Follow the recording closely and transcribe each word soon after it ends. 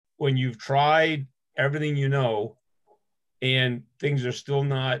when you've tried everything you know and things are still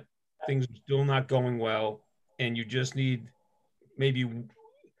not going well, and you just need maybe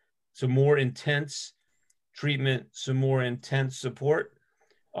some more intense treatment, some more intense support.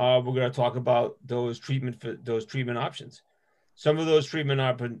 We're going to talk about those treatment options. Some of those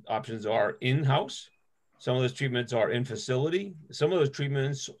options are in-house. Some of those treatments are in facility. Some of those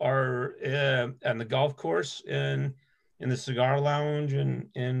treatments are at the golf course and in the cigar lounge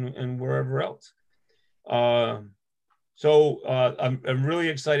and wherever else. I'm really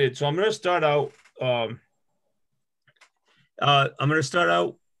excited. So I'm going to start out. I'm going to start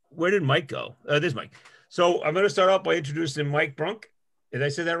out. Where did Mike go? There's Mike. So I'm going to start out by introducing Mike Brunk. Did I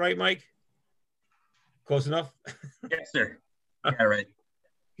say that right, Mike? Close enough? Yes, sir. Yeah, right.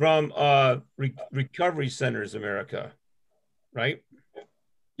 From Recovery Centers America, right?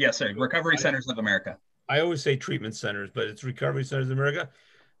 Yes, sir. Recovery Centers of America. I always say treatment centers, but it's Recovery Centers of America.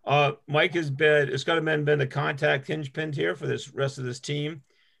 Mike it's got to been the contact hinge pinned here for this rest of this team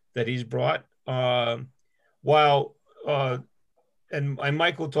that he's brought. While and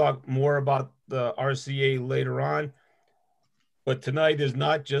Mike will talk more about the RCA later on, but tonight is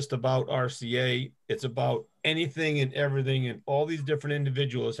not just about RCA. It's about anything and everything, and all these different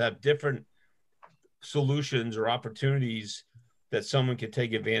individuals have different solutions or opportunities that someone can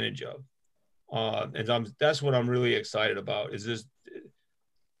take advantage of. That's what I'm really excited about.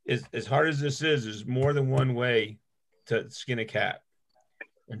 As hard as this is, there's more than one way to skin a cat.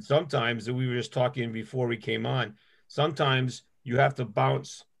 And sometimes, we were just talking before we came on, sometimes you have to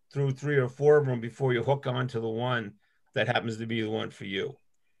bounce through 3 or 4 of them before you hook on to the one that happens to be the one for you.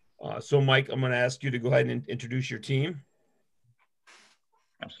 So Mike, I'm going to ask you to go ahead and introduce your team.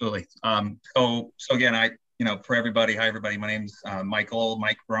 Absolutely. So again, for everybody, hi everybody. My name's Mike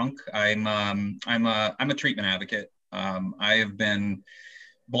Brunk. I'm a treatment advocate. I have been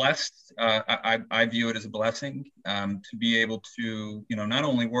blessed. I view it as a blessing to be able to, not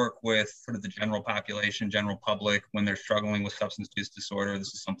only work with sort of the general population, general public when they're struggling with substance use disorder.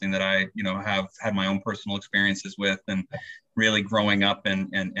 This is something that I, have had my own personal experiences with, and really growing up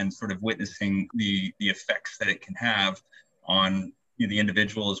and sort of witnessing the effects that it can have on the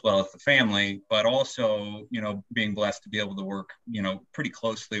individual as well as the family, but also, being blessed to be able to work, pretty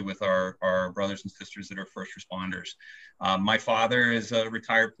closely with our brothers and sisters that are first responders. My father is a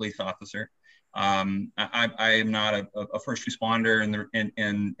retired police officer. I am not a first responder in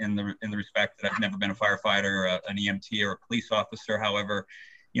the respect that I've never been a firefighter, an EMT, or a police officer. However,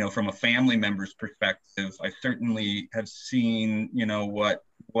 from a family member's perspective, I certainly have seen,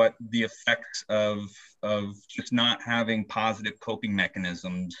 what the effects of just not having positive coping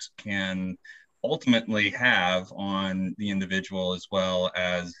mechanisms can ultimately have on the individual as well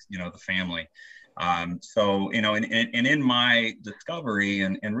as, the family. So, in my discovery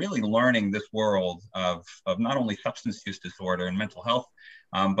and really learning this world of not only substance use disorder and mental health,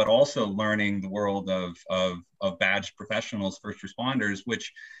 but also learning the world of badged professionals, first responders,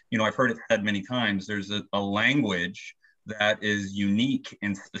 which, I've heard it said many times, there's a language that is unique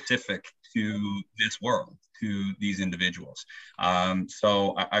and specific to this world, to these individuals.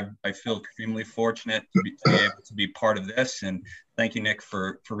 So I feel extremely fortunate to be able to be part of this, and thank you, Nick,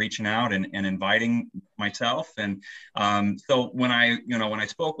 for reaching out and inviting myself. And so when I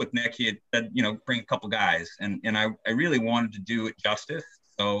spoke with Nick, he had said, bring a couple guys, and I really wanted to do it justice.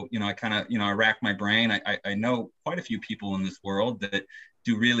 So, I kind of, I racked my brain. I know quite a few people in this world that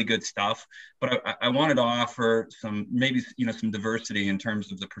do really good stuff, but I wanted to offer some, maybe, some diversity in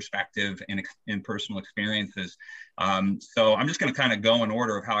terms of the perspective and in personal experiences. So I'm just going to kind of go in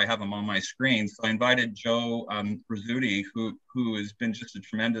order of how I have them on my screen. So I invited Joe Rizzuto, who has been just a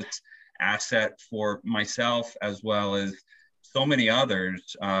tremendous asset for myself, as well as so many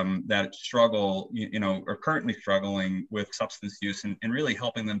others that struggle, are currently struggling with substance use, and really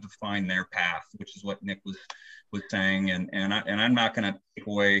helping them to find their path, which is what Nick was saying. And I'm not going to take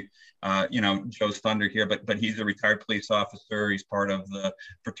away, Joe's thunder here, but he's a retired police officer. He's part of the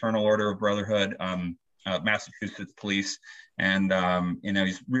Fraternal Order of Brotherhood, Massachusetts Police. And,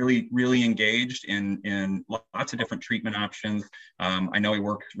 he's really, really engaged in lots of different treatment options. I know he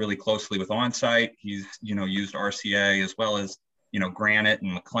works really closely with Onsite. He's, used RCA as well as, Granite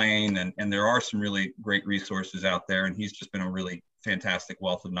and McLean. And there are some really great resources out there. And he's just been a really fantastic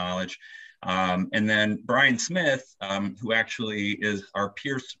wealth of knowledge. And then Brian Smith, who actually is our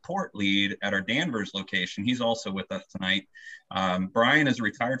peer support lead at our Danvers location. He's also with us tonight. Brian is a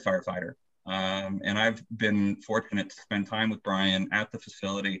retired firefighter. And I've been fortunate to spend time with Brian at the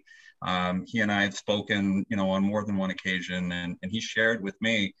facility. He and I have spoken, on more than one occasion, and he shared with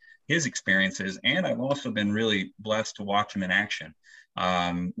me his experiences. And I've also been really blessed to watch him in action.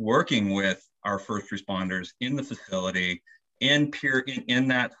 working with our first responders in the facility, in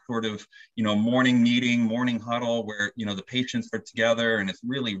that sort of morning meeting, morning huddle where the patients are together and it's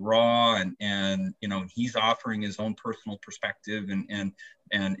really raw, and he's offering his own personal perspective, and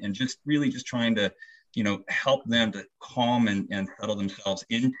just really just trying to help them to calm and settle themselves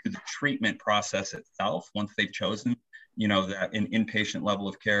into the treatment process itself once they've chosen that an inpatient level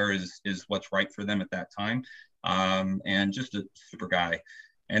of care is what's right for them at that time. And just a super guy.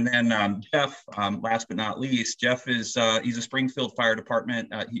 And then Jeff, last but not least, Jeff is he's a Springfield Fire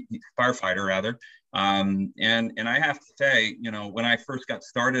Department firefighter rather. And I have to say, when I first got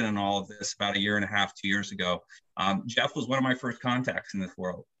started in all of this about 1.5 years, 2 years ago, Jeff was one of my first contacts in this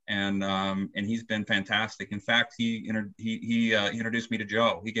world, and he's been fantastic. In fact, he introduced me to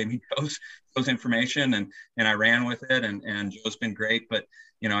Joe. He gave me Joe's information, and I ran with it, and Joe's been great. But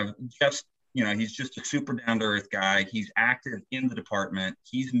Jeff's he's just a super down-to-earth guy. He's active in the department.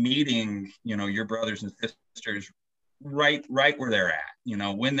 He's meeting, your brothers and sisters right where they're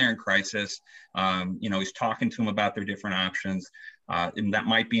at, when they're in crisis. He's talking to them about their different options. And that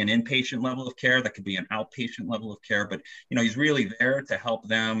might be an inpatient level of care. That could be an outpatient level of care. But, he's really there to help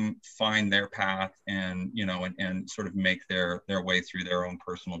them find their path and sort of make their way through their own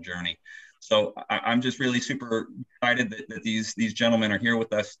personal journey. So I'm just really super excited that these gentlemen are here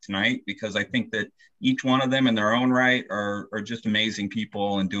with us tonight, because I think that each one of them in their own right are just amazing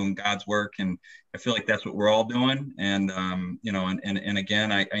people and doing God's work. And I feel like that's what we're all doing. And, and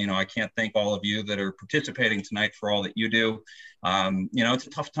again, I can't thank all of you that are participating tonight for all that you do. It's a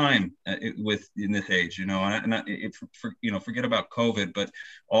tough time in this age, forget about COVID, but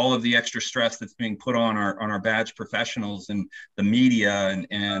all of the extra stress that's being put on our badge professionals and the media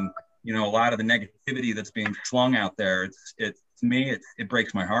and a lot of the negativity that's being slung out there. To me, it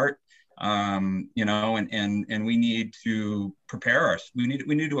breaks my heart. And we need to prepare us. We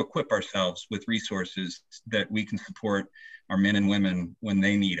need to equip ourselves with resources that we can support our men and women when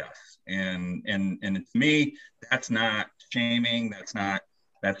they need us. And to me, that's not shaming. That's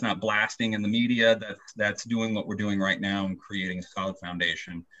not blasting in the media. That's doing what we're doing right now and creating a solid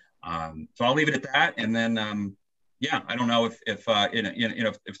foundation. So I'll leave it at that. And then, I don't know if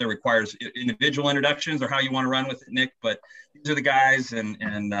there requires individual introductions or how you want to run with it, Nick, but these are the guys, and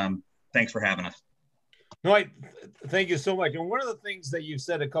thanks for having us. No, thank you so much. And one of the things that you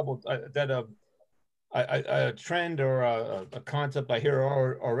said a trend or a concept I hear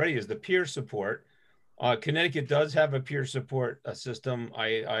already is the peer support. Connecticut does have a peer support system.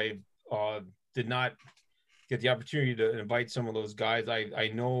 I did not get the opportunity to invite some of those guys. I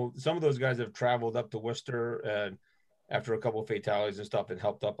know some of those guys have traveled up to Worcester after a couple of fatalities and stuff and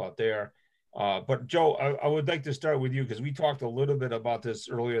helped up out there. But Joe, I would like to start with you, because we talked a little bit about this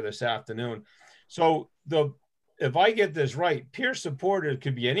earlier this afternoon. So if I get this right, peer support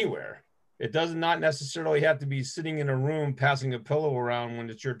could be anywhere. It does not necessarily have to be sitting in a room passing a pillow around when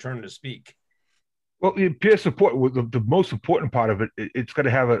it's your turn to speak. Well, peer support, the most important part of it, it's got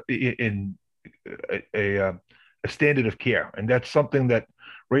to have a standard of care, and that's something that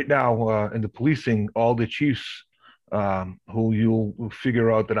right now in the policing, all the chiefs who you'll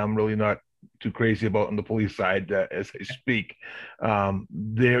figure out that I'm really not too crazy about on the police side as I speak,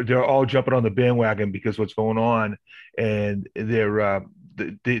 they're all jumping on the bandwagon because what's going on, and they're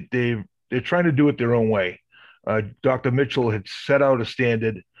trying to do it their own way. Dr. Mitchell had set out a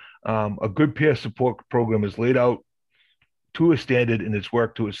standard. A good peer support program is laid out to a standard, and it's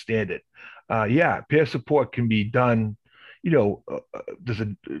worked to a standard. Peer support can be done, there's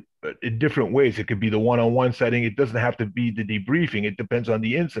in different ways. It could be the one-on-one setting. It doesn't have to be the debriefing. It depends on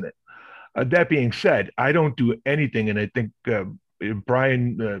the incident. That being said, I don't do anything, and I think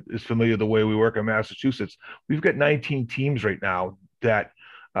Brian is familiar with the way we work in Massachusetts. We've got 19 teams right now that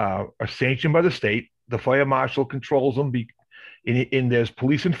are sanctioned by the state. The fire marshal controls them. In there's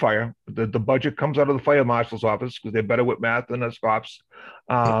police and fire. The budget comes out of the fire marshal's office because they're better with math than us cops.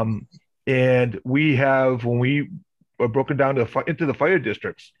 And we have, when we are broken down into the fire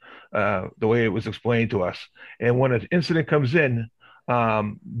districts, the way it was explained to us. And when an incident comes in,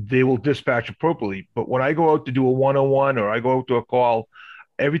 they will dispatch appropriately. But when I go out to do a one-on-one or I go out to a call,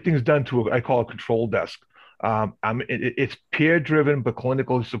 everything's done to I call a control desk. It's peer-driven but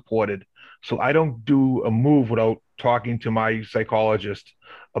clinically supported. So I don't do a move without talking to my psychologist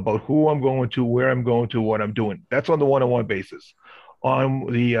about who I'm going to, where I'm going to, what I'm doing. That's on the one-on-one basis.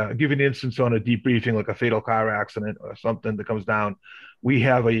 On the give an instance on a debriefing, like a fatal car accident or something that comes down, we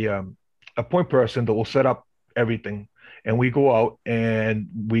have a point person that will set up everything, and we go out and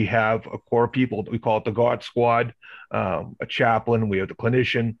we have a core of people. We call it the God Squad, a chaplain. We have the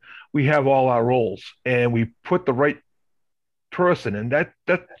clinician. We have all our roles, and we put the right person, and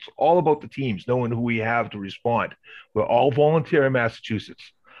that's all about the teams, knowing who we have to respond. We're all volunteer in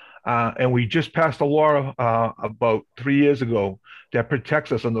Massachusetts. And we just passed a law about 3 years ago that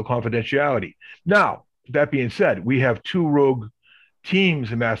protects us under confidentiality. Now, that being said, we have two rogue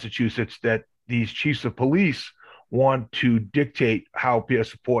teams in Massachusetts that these chiefs of police want to dictate how peer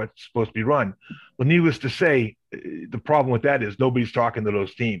support is supposed to be run. Well, needless to say, the problem with that is nobody's talking to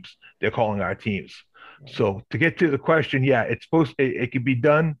those teams. They're calling our teams. So to get to the question, yeah, it could be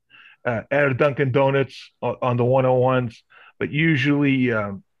done at a Dunkin' Donuts on the 101s, but usually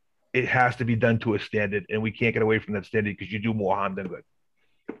it has to be done to a standard, and we can't get away from that standard because you do more harm than good.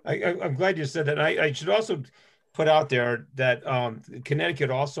 I'm glad you said that. I should also put out there that Connecticut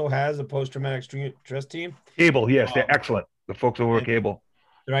also has a post-traumatic stress team. Cable, yes, they're excellent. The folks over at Cable.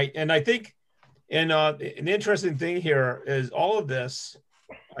 Right. And I think, and an interesting thing here is all of this,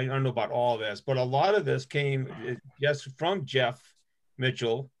 I don't know about all of this, but a lot of this came, yes, from Jeff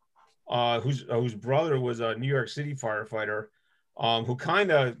Mitchell, whose brother was a New York City firefighter, who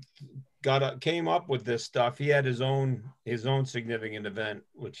kind of came up with this stuff. He had his own significant event,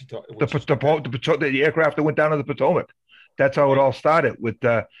 which he taught. The aircraft that went down to the Potomac. That's how it all started. With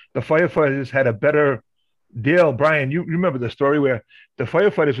the firefighters had a better deal. Brian, you remember the story where the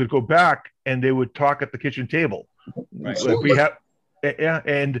firefighters would go back and they would talk at the kitchen table. Right. Like we have, yeah,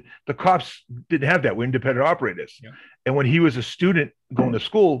 and the cops didn't have that. We're independent operators. Yeah. And when he was a student going to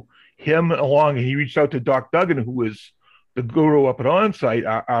school, him along, and he reached out to Doc Duggan, who was the guru up at onsite,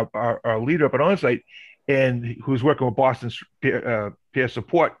 our leader up at onsite, and who was working with Boston's peer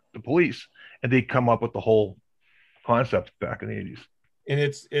support, the police, and they come up with the whole concept back in the 80s. And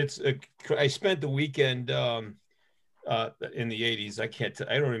I spent the weekend in the 80s.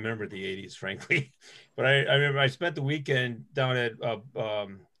 I don't remember the 80s, frankly, but I remember I spent the weekend down at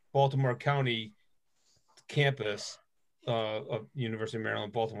Baltimore County campus of University of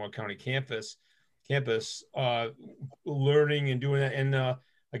Maryland, Baltimore County campus, learning and doing that. And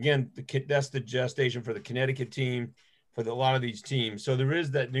again, that's the gestation for the Connecticut team, for a lot of these teams. So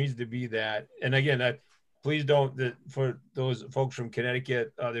needs to be that. And again, please don't, for those folks from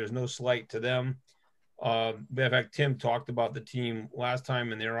Connecticut, there's no slight to them. In fact, Tim talked about the team last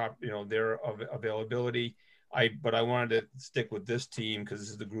time and their availability. But I wanted to stick with this team because this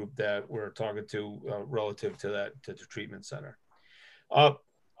is the group that we're talking to relative to the treatment center. Bob,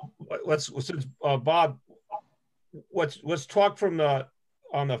 let's talk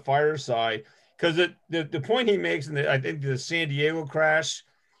on the fire side, because the point he makes, and I think the San Diego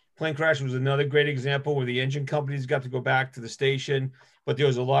plane crash was another great example where the engine companies got to go back to the station, but there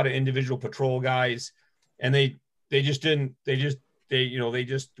was a lot of individual patrol guys, and they just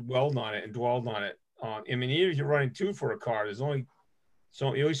dwelled on it. I mean, even if you're running two for a car, there's only so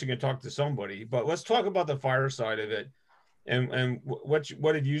at least you can talk to somebody. But let's talk about the fire side of it, and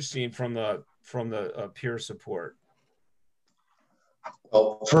what have you seen from the peer support?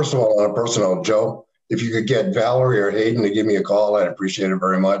 Well, first of all, on a personal, Joe, if you could get Valerie or Hayden to give me a call, I'd appreciate it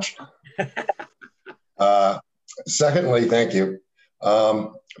very much. Secondly, thank you.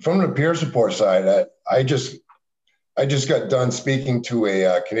 From the peer support side, I just got done speaking to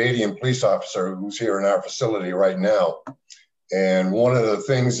a Canadian police officer who's here in our facility right now. And one of the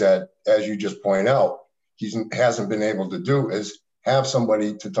things that, as you just point out, he hasn't been able to do is have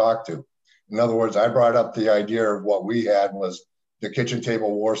somebody to talk to. In other words, I brought up the idea of what we had was the kitchen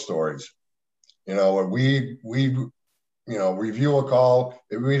table war stories. You know, where we review a call,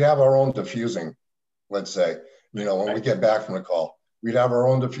 we'd have our own diffusing, let's say, when we get back from the call, we'd have our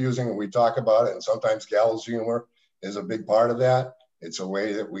own diffusing and we talk about it. And sometimes gallows humor is a big part of that. It's a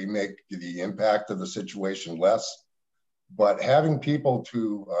way that we make the impact of the situation less. But having people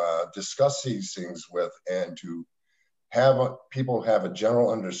to discuss these things with and to have people have a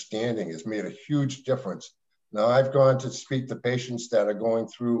general understanding has made a huge difference. Now, I've gone to speak to patients that are going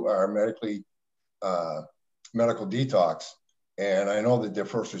through our medical detox, and I know that they're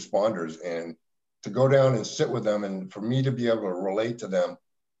first responders, and to go down and sit with them and for me to be able to relate to them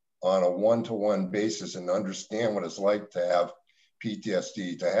on a one-to-one basis and understand what it's like to have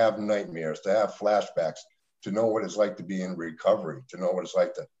PTSD, to have nightmares, to have flashbacks, to know what it's like to be in recovery, to know what it's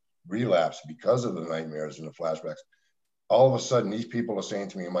like to relapse because of the nightmares and the flashbacks. All of a sudden, these people are saying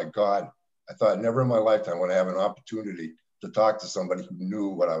to me, my God, I thought never in my lifetime would I have an opportunity to talk to somebody who knew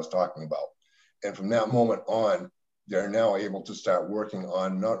what I was talking about. And from that moment on, they're now able to start working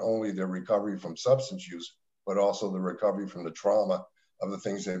on not only their recovery from substance use, but also the recovery from the trauma of the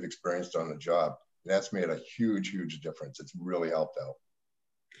things they've experienced on the job. That's made a huge, huge difference. It's really helped out.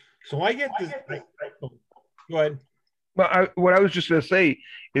 So I get this. Go ahead. Well, what I was just going to say,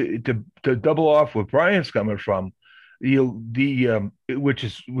 to double off what Brian's coming from, which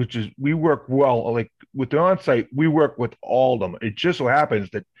is we work well, like with the on-site, we work with all of them. It just so happens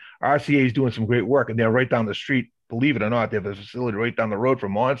that RCA is doing some great work, and they're right down the street. Believe it or not, they have a facility right down the road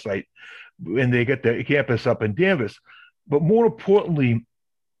from on-site, and they get the campus up in Danvers. But more importantly,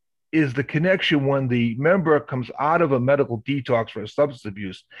 is the connection when the member comes out of a medical detox for a substance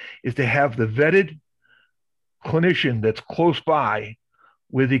abuse, is to have the vetted clinician that's close by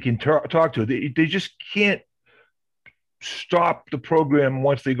where they can talk to. They just can't stop the program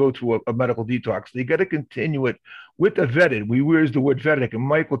once they go through a medical detox. They got to continue it with the vetted. We use the word vetted, and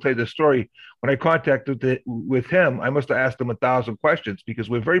Mike will tell you the story. When I contacted with him, I must have asked him 1,000 questions because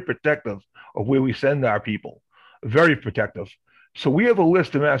we're very protective of where we send our people. Very protective. So we have a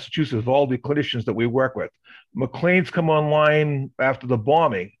list in Massachusetts of all the clinicians that we work with. McLean's come online after the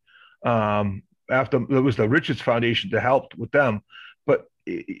bombing. After there was the Richards Foundation that helped with them. But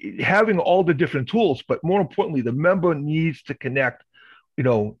having all the different tools, but more importantly, the member needs to connect. You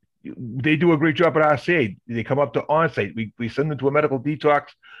know, they do a great job at RCA. They come up to on-site. We send them to a medical detox.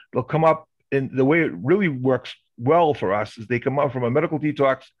 They'll come up, and the way it really works well for us is they come up from a medical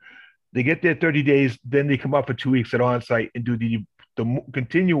detox. They get there 30 days, then they come up for 2 weeks at on-site and do the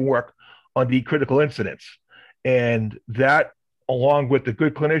continue work on the critical incidents. And that, along with the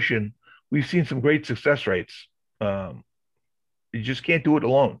good clinician, we've seen some great success rates. You just can't do it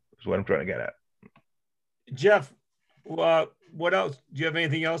alone, is what I'm trying to get at. Jeff, what else? Do you have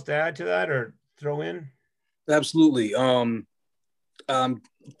anything else to add to that or throw in? Absolutely.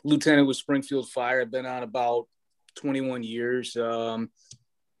 Lieutenant with Springfield Fire. I've been on about 21 years. I'm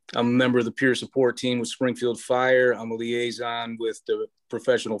a member of the peer support team with Springfield Fire. I'm a liaison with the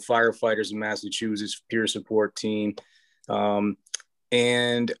professional firefighters in Massachusetts peer support team.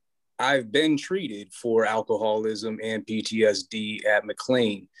 And I've been treated for alcoholism and PTSD at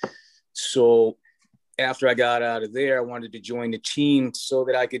McLean. So after I got out of there, I wanted to join the team so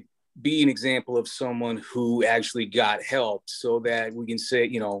that I could be an example of someone who actually got help, so that we can say,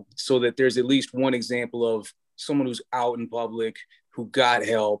 you know, so that there's at least one example of someone who's out in public who got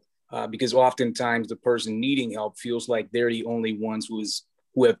help, because oftentimes the person needing help feels like they're the only ones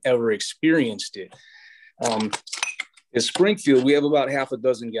who have ever experienced it. At Springfield, we have about half a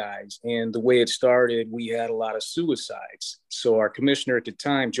dozen guys, and the way it started, we had a lot of suicides. So our commissioner at the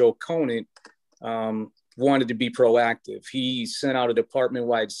time, Joe Conant, wanted to be proactive. He sent out a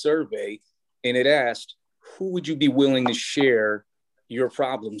department-wide survey, and it asked, who would you be willing to share your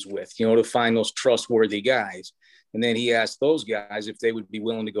problems with, you know, to find those trustworthy guys. And then he asked those guys if they would be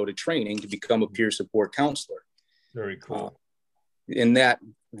willing to go to training to become a peer support counselor. Very cool. And that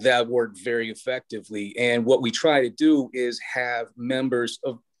worked very effectively. And what we try to do is have members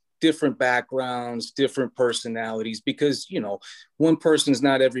of different backgrounds, different personalities, because, you know, one person's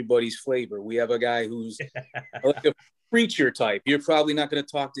not everybody's flavor. We have a guy who's like a preacher type. You're probably not going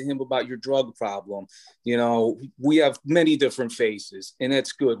to talk to him about your drug problem. You know, we have many different faces, and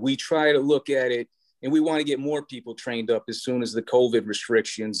that's good. We try to look at it, and we want to get more people trained up as soon as the COVID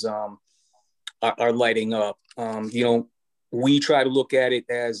restrictions are lighting up. You know, we try to look at it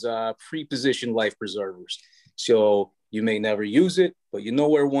as pre-positioned life preservers. So you may never use it, but you know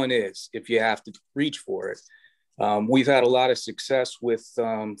where one is if you have to reach for it. We've had a lot of success with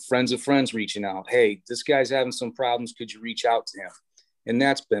friends of friends reaching out. Hey, this guy's having some problems. Could you reach out to him? And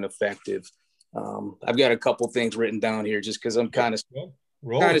that's been effective. I've got a couple things written down here just because I'm kind of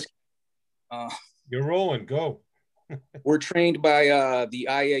rolling. You're rolling. Go. We're trained by the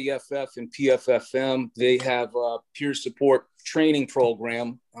IAFF and PFFM. They have a peer support training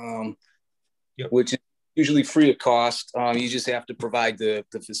program, which is usually free of cost. You just have to provide the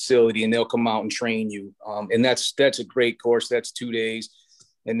facility, and they'll come out and train you. And that's a great course. That's 2 days.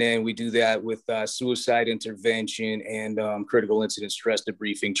 And then we do that with suicide intervention and critical incident stress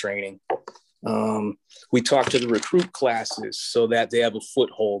debriefing training. We talk to the recruit classes so that they have a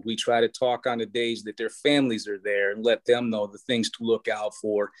foothold. We try to talk on the days that their families are there and let them know the things to look out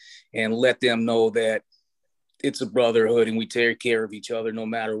for, and let them know that it's a brotherhood and we take care of each other no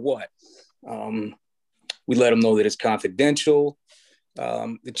matter what. We let them know that it's confidential.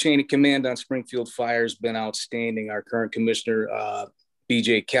 The chain of command on Springfield Fire has been outstanding. Our current commissioner,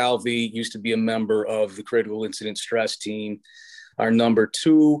 BJ Calvi, used to be a member of the critical incident stress team. Our number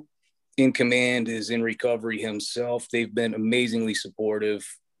 2 in command is in recovery himself. They've been amazingly supportive.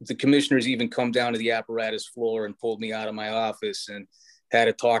 The commissioners even come down to the apparatus floor and pulled me out of my office and had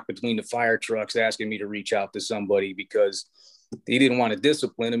a talk between the fire trucks asking me to reach out to somebody because he didn't want to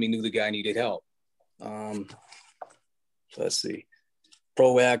discipline him. He knew the guy needed help. Let's see.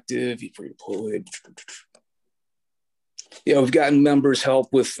 Proactive. Yeah, we've gotten members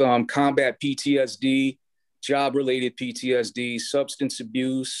help with combat PTSD. job-related PTSD, substance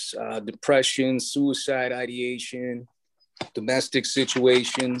abuse, depression, suicide ideation, domestic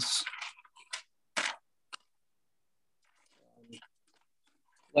situations.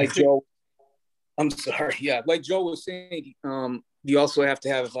 Like Joe, I'm sorry. Yeah, like Joe was saying, you also have to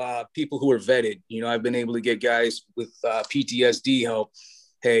have people who are vetted. You know, I've been able to get guys with PTSD help.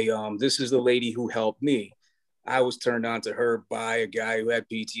 Hey, this is the lady who helped me. I was turned on to her by a guy who had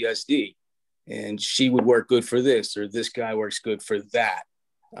PTSD, and she would work good for this, or this guy works good for that.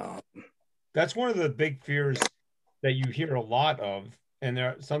 That's one of the big fears that you hear a lot of,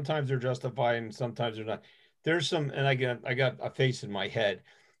 and sometimes they're justified and sometimes they're not. There's some, and I got a face in my head.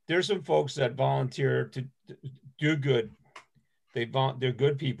 There's some folks that volunteer to do good. They're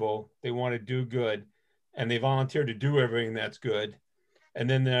good people. They want to do good, and they volunteer to do everything that's good. And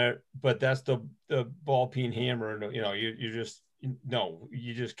then but that's the ball peen hammer. You know, you just no,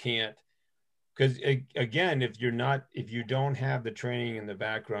 you just can't. Because again, if you don't have the training in the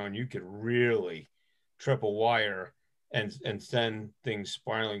background, you could really trip a wire and send things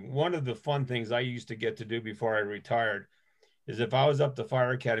spiraling. One of the fun things I used to get to do before I retired is if I was up the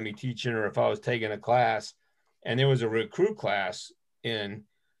fire academy teaching, or if I was taking a class and there was a recruit class in,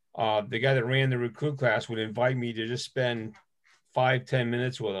 the guy that ran the recruit class would invite me to just spend 5-10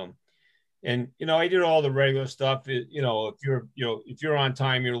 minutes with them. And, you know, I did all the regular stuff. You know, if you're on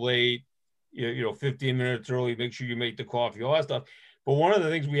time, you're late, 15 minutes early, make sure you make the coffee, all that stuff. But one of the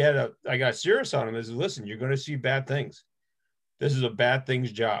things I got serious on him is, listen, you're going to see bad things. This is a bad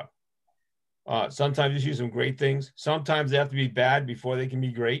things job. Sometimes you see some great things. Sometimes they have to be bad before they can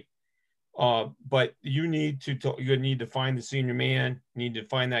be great. But you need to find the senior man, you need to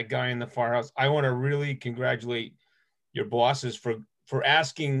find that guy in the firehouse. I want to really congratulate your bosses for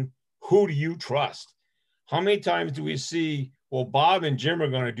asking, who do you trust? How many times do we see, well, Bob and Jim are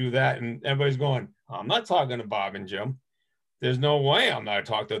going to do that, and everybody's going, I'm not talking to Bob and Jim. There's no way I'm not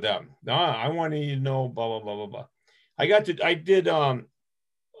talking to them. No, I want you to know, blah, blah, blah, blah,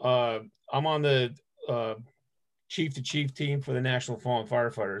 blah. I'm on the chief to chief team for the National Fallen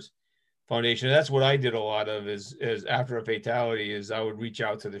Firefighters Foundation. That's what I did a lot of is after a fatality is I would reach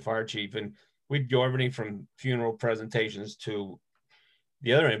out to the fire chief, and we'd go everything from funeral presentations to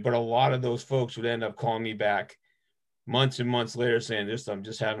the other end. But a lot of those folks would end up calling me back months and months later saying, I'm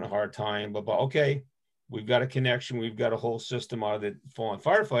just having a hard time. But okay, we've got a connection. We've got a whole system out of the fallen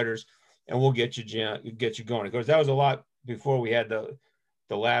firefighters, and we'll get you going. Because that was a lot before we had the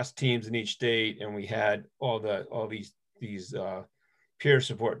last teams in each state, and we had all these peer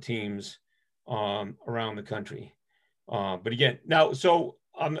support teams around the country. But again, now, so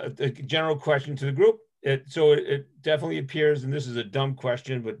a general question to the group. It definitely appears, and this is a dumb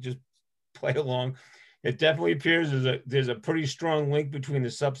question, but just play along. It definitely appears there's a pretty strong link between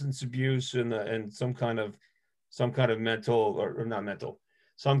the substance abuse and some kind of mental or not mental,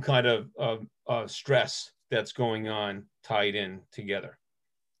 some kind of stress that's going on tied in together,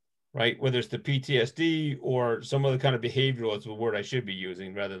 right? Whether it's the PTSD or some other kind of behavioral, is the word I should be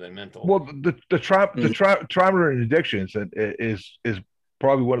using rather than mental. Well, the trauma and addictions is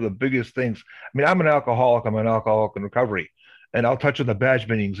probably one of the biggest things. I mean, I'm an alcoholic in recovery, and I'll touch on the badge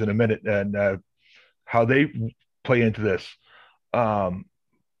meetings in a minute and how they play into this. A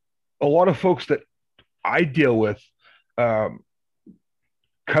lot of folks that I deal with come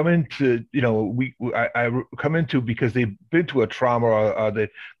into, I come into because they've been to a trauma or the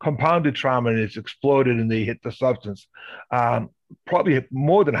compounded trauma and it's exploded and they hit the substance. Probably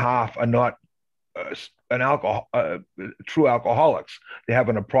more than half are not true alcoholics. They're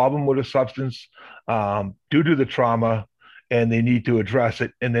having a problem with a substance due to the trauma, and they need to address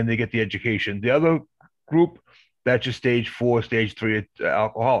it, and then they get the education. The other group, that's just stage 4, stage 3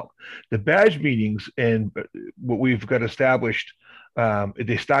 alcoholic. The badge meetings and what we've got established,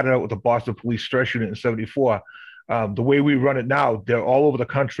 they started out with the Boston Police Stress Unit in '74. The way we run it now, they're all over the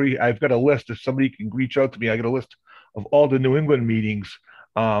country. I've got a list. If somebody can reach out to me, I got a list of all the New England meetings.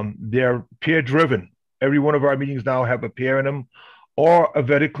 They're peer driven. Every one of our meetings now have a peer in them or a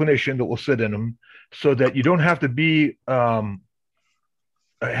vetted clinician that will sit in them, so that you don't have to be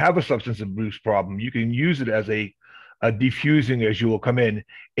have a substance abuse problem. You can use it as a diffusing as you will come in,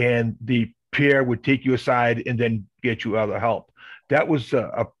 and the peer would take you aside and then get you other help. That was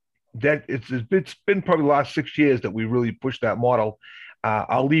it's been probably the last 6 years that we really pushed that model.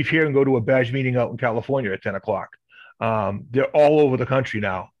 I'll leave here and go to a badge meeting out in California at 10 o'clock. They're all over the country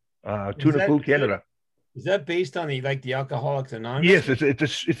now. To include Canada. Is that based on the Alcoholics Anonymous? Yes,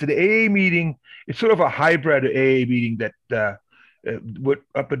 it's an AA meeting. It's sort of a hybrid AA meeting that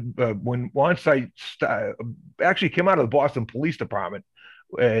when one site actually came out of the Boston Police Department,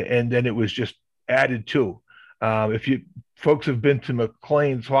 and then it was just added to. If you folks have been to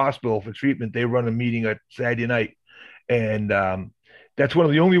McLean's Hospital for treatment, they run a meeting at Saturday night, and that's one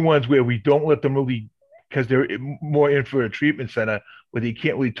of the only ones where we don't let them really, because they're more in for a treatment center where they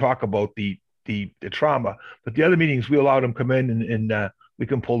can't really talk about the trauma. But the other meetings, we allow them come in and we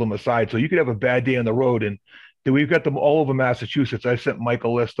can pull them aside. So you could have a bad day on the road, and we've got them all over Massachusetts. I sent Mike a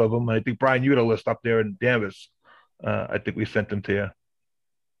list of them. I think Brian, you had a list up there in Danvers. I think we sent them to you.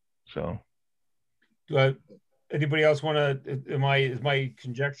 So, anybody else want to? Is my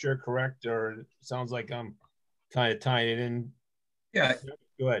conjecture correct, or it sounds like I'm kind of tying it in? Yeah,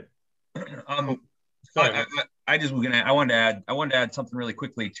 go ahead. I wanted to add something really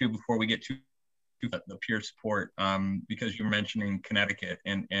quickly too before we get to the peer support, because you're mentioning Connecticut,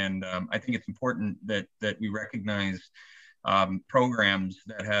 and I think it's important that we recognize programs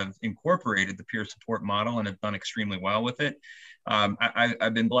that have incorporated the peer support model and have done extremely well with it.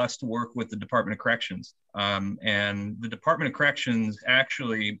 I've been blessed to work with the Department of Corrections, and the Department of Corrections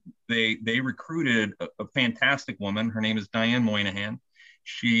actually they recruited a fantastic woman. Her name is Diane Moynihan.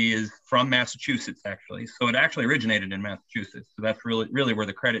 She is from Massachusetts, actually. So it actually originated in Massachusetts. So that's really where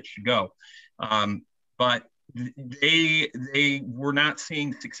the credit should go. But they were not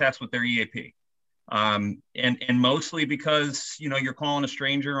seeing success with their EAP. And mostly because, you're calling a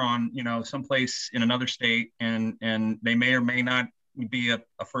stranger on, someplace in another state, and they may or may not be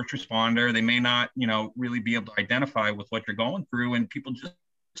a first responder. They may not, really be able to identify with what you're going through, and people just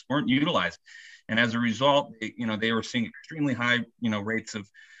weren't utilized. And as a result, they were seeing extremely high, rates of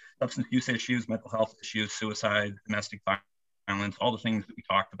substance use issues, mental health issues, suicide, domestic violence, all the things that we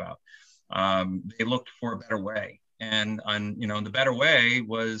talked about. They looked for a better way. And the better way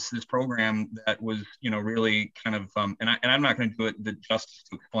was this program that was, really kind of, and I'm not going to do it the justice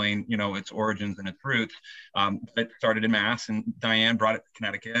to explain, its origins and its roots. But it started in Mass, and Diane brought it to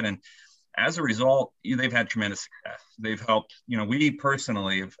Connecticut. And as a result, they've had tremendous success. They've helped, we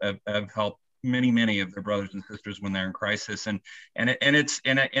personally have helped many of their brothers and sisters when they're in crisis, and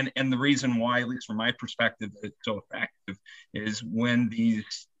the reason why, at least from my perspective, it's so effective is when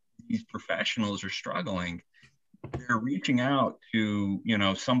these professionals are struggling, they're reaching out to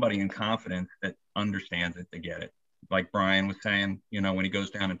somebody in confidence that understands it, they get it. Like Brian was saying, when he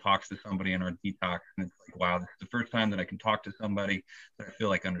goes down and talks to somebody in our detox, and it's like, wow, this is the first time that I can talk to somebody that I feel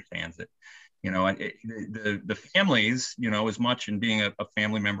like understands it. The families, as much in being a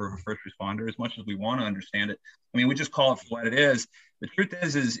family member of a first responder, as much as we want to understand it, I mean, we just call it for what it is. The truth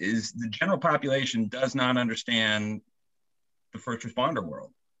is the general population does not understand the first responder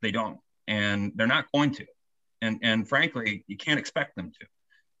world. They don't, and they're not going to. And frankly, you can't expect them to.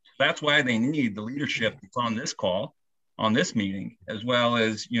 So that's why they need the leadership that's on this call, on this meeting, as well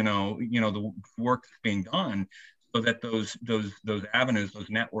as, the work that's being done, so that those avenues,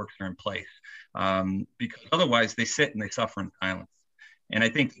 those networks are in place. Because otherwise they sit and they suffer in silence. And I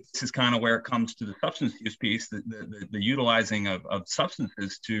think this is kind of where it comes to the substance use piece, the utilizing of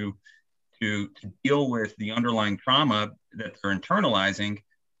substances to deal with the underlying trauma that they're internalizing.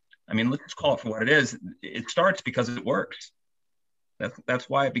 I mean, let's just call it for what it is. It starts because it works. That's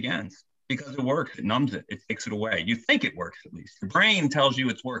why it begins. Because it works, it numbs it, it takes it away. You think it works, at least. The brain tells you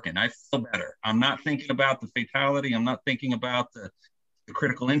it's working. I feel better. I'm not thinking about the fatality. I'm not thinking about the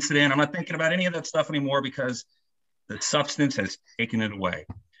critical incident. I'm not thinking about any of that stuff anymore because the substance has taken it away.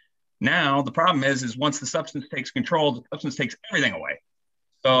 Now, the problem is once the substance takes control, the substance takes everything away.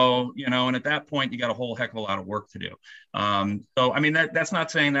 So, and at that point, you got a whole heck of a lot of work to do. So, I mean, that's not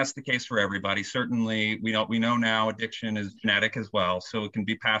saying that's the case for everybody. Certainly, we know now addiction is genetic as well, so it can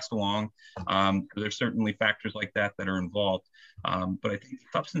be passed along. There's certainly factors like that are involved. But I think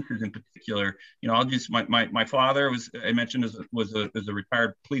substances in particular, I'll just, my father I mentioned, was a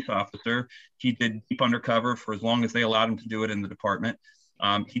retired police officer. He did deep undercover for as long as they allowed him to do it in the department.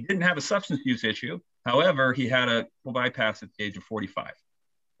 He didn't have a substance use issue. However, he had a full bypass at the age of 45.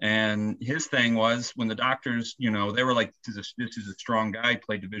 And his thing was, when the doctors, they were like, this is a strong guy,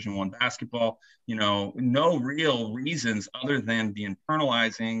 played Division I basketball, no real reasons other than the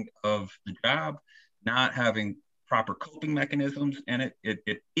internalizing of the job, not having proper coping mechanisms. And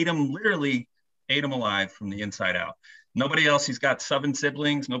it literally ate him alive from the inside out. Nobody else, he's got 7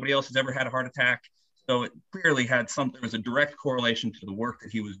 siblings. Nobody else has ever had a heart attack. So it clearly there was a direct correlation to the work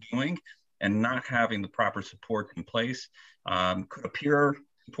that he was doing and not having the proper supports in place. Could a peer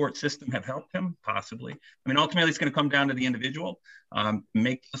support system have helped him? Possibly. I mean, ultimately, it's going to come down to the individual,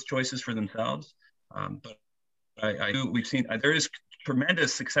 make those choices for themselves. But we've seen there is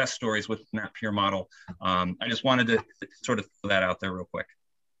tremendous success stories with that peer model. I just wanted to sort of throw that out there real quick.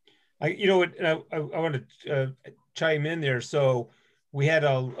 I want to chime in there. So we had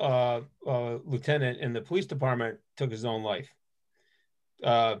a lieutenant in the police department took his own life.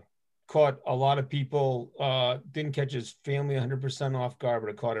 Caught a lot of people, didn't catch his family 100% off guard, but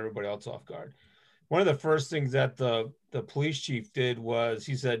it caught everybody else off guard. One of the first things that the police chief did was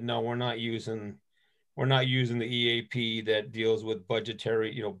he said, no, we're not using the EAP that deals with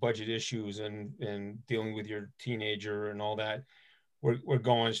budgetary, budget issues and dealing with your teenager and all that. We're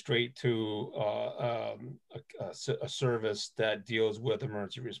going straight to a service that deals with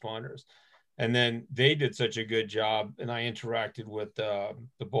emergency responders. And then they did such a good job, and I interacted with the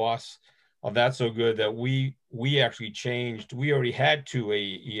boss of That So Good that we actually changed. We already had two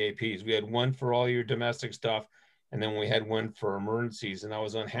EAPs. We had one for all your domestic stuff, and then we had one for emergencies. And I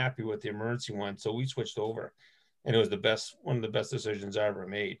was unhappy with the emergency one, so we switched over, and it was one of the best decisions I ever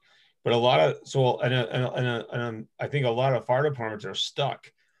made. But I think a lot of fire departments are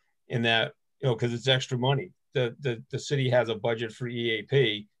stuck in that, because it's extra money. The city has a budget for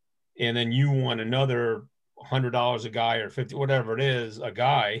EAP, and then you want another $100 a guy or 50, whatever it is, a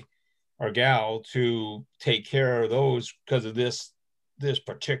guy or gal to take care of those because of this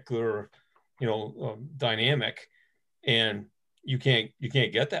particular, dynamic, and you can't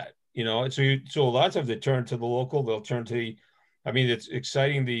get that, so a lot of times they turn to the local, they'll turn to it's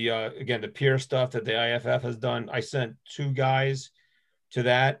exciting. Again, the peer stuff that the IFF has done. I sent two guys to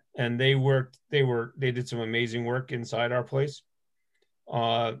that, and they did some amazing work inside our place.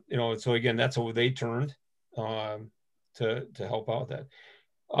 So again, that's how they turned to help out with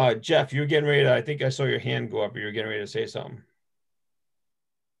that. Jeff, you're getting ready to, I think I saw your hand go up, or you're getting ready to say something.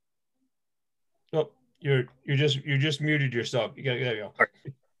 Oh, you just muted yourself. You gotta go.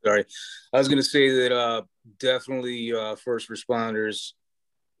 Sorry. I was going to say that definitely first responders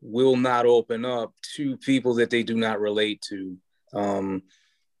will not open up to people that they do not relate to.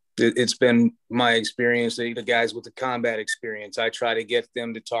 It's been my experience, the guys with the combat experience, I try to get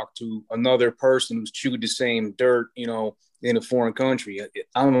them to talk to another person who's chewed the same dirt, in a foreign country.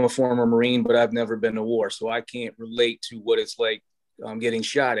 I'm a former Marine, but I've never been to war, so I can't relate to what it's like getting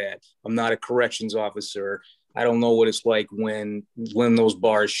shot at. I'm not a corrections officer. I don't know what it's like when those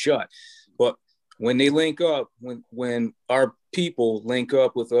bars shut. But when they link up, when our people link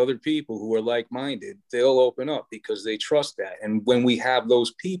up with other people who are like-minded, they'll open up because they trust that. And when we have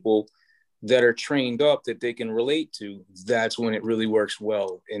those people that are trained up that they can relate to, that's when it really works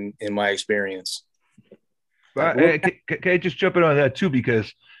well in my experience. Can I just jump in on that too?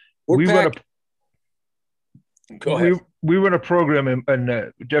 Because we run a program,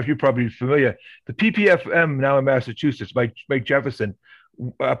 and Jeff, you're probably familiar. The PPFM now in Massachusetts, Mike Jefferson,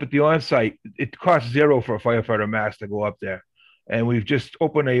 up at the on-site, it costs $0 for a firefighter mask to go up there. And we've just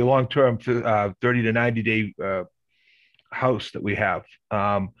opened a long-term 30 to 90-day house that we have.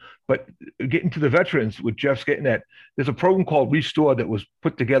 But getting to the veterans, what Jeff's getting at, there's a program called Restore that was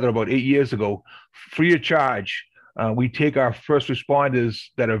put together about 8 years ago, free of charge. We take our first responders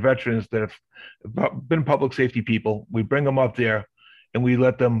that are veterans that have been public safety people. We bring them up there, and we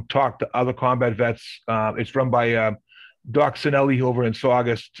let them talk to other combat vets. It's run by Doc Sinelli over in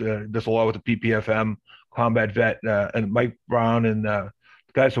Saugus, does a lot with the PPFM combat vet, and Mike Brown and the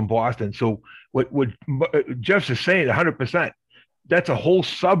guys from Boston. So what Jeff's is saying, 100%, that's a whole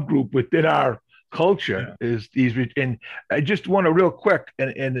subgroup within our culture. Yeah. Is these, and I just want to real quick,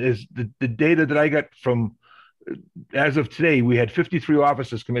 and is the data that I got from, as of today, we had 53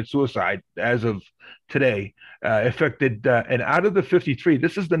 officers commit suicide as of today, affected. And out of the 53,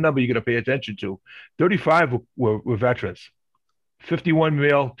 this is the number you got to pay attention to. 35 were veterans, 51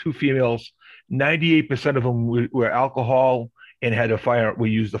 male, 2 females. 98% of them were alcohol and had we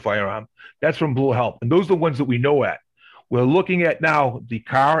used the firearm. That's from Blue Help. And those are the ones that we know at. We're looking at now the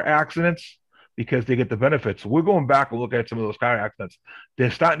car accidents because they get the benefits. So we're going back and looking at some of those car accidents.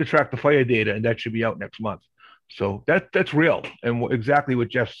 They're starting to track the fire data, and that should be out next month. So that's real, and exactly what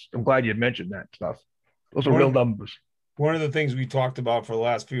Jeff's. I'm glad you mentioned that stuff. Those are real numbers. One of the things we talked about for the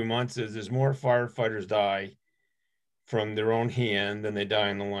last few months is there's more firefighters die from their own hand than they die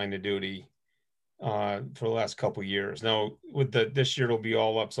in the line of duty for the last couple of years. Now, with this year, it'll be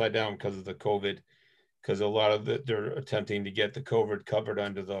all upside down because of the COVID, because a lot of they're attempting to get the COVID covered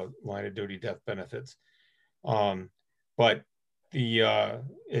under the line of duty death benefits. But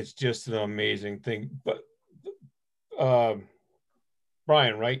it's just an amazing thing. But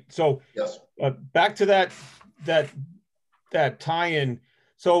Brian, right? So yes. Back to that tie-in.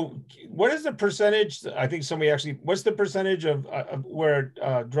 So what is the percentage? I think what's the percentage of where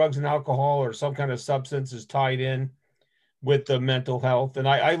drugs and alcohol or some kind of substance is tied in with the mental health? And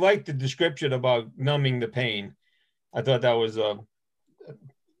I like the description about numbing the pain. I thought that was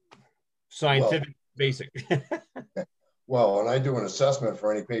scientific, basic. Well, when I do an assessment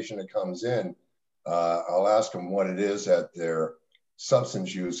for any patient that comes in, I'll ask them what it is that their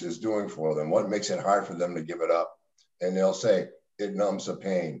substance use is doing for them, what makes it hard for them to give it up. And they'll say, it numbs the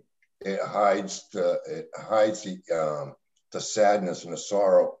pain. It hides the sadness and the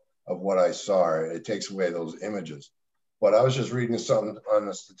sorrow of what I saw. It takes away those images. But I was just reading something on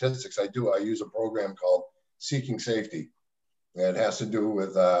the statistics. I use a program called Seeking Safety. It has to do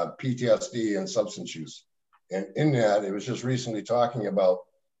with PTSD and substance use. And in that, it was just recently talking about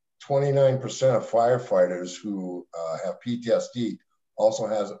 29% of firefighters who have PTSD also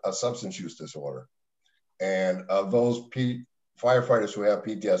has a substance use disorder. And of those firefighters who have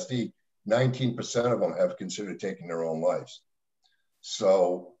PTSD, 19% of them have considered taking their own lives.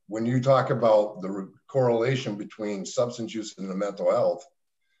 So when you talk about the correlation between substance use and the mental health,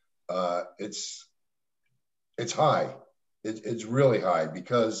 it's high. It's really high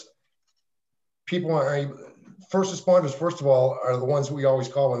because people first responders, first of all, are the ones we always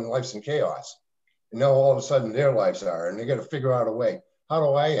call when life's in chaos. And now all of a sudden their lives are, and they got to figure out a way. How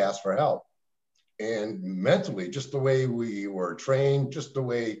do I ask for help? And mentally, just the way we were trained, just the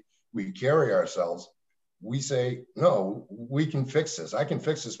way we carry ourselves, we say, no, we can fix this. I can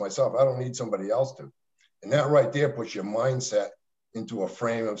fix this myself. I don't need somebody else to. And that right there puts your mindset into a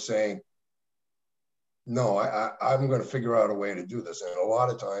frame of saying, no, I'm going to figure out a way to do this. And a lot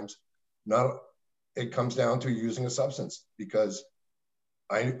of times, it comes down to using a substance, because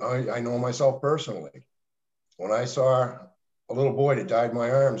I know myself personally. When I saw a little boy that died in my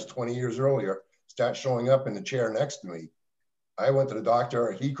arms 20 years earlier start showing up in the chair next to me, I went to the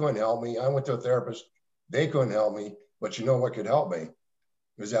doctor. He couldn't help me. I went to a therapist. They couldn't help me. But you know what could help me? It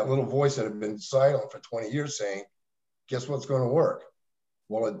was that little voice that had been silent for 20 years saying, guess what's going to work?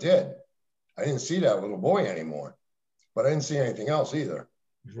 Well, it did. I didn't see that little boy anymore, but I didn't see anything else either.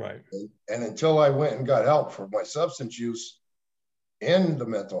 Right. And until I went and got help for my substance use and the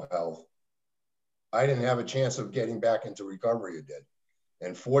mental health, I didn't have a chance of getting back into recovery again.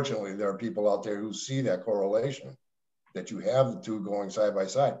 And fortunately, there are people out there who see that correlation, that you have the two going side by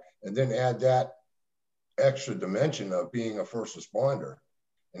side, and then add that extra dimension of being a first responder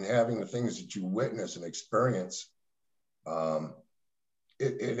and having the things that you witness and experience.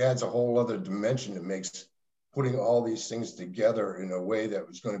 It adds a whole other dimension that makes putting all these things together in a way that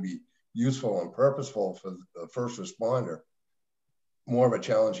was going to be useful and purposeful for the first responder more of a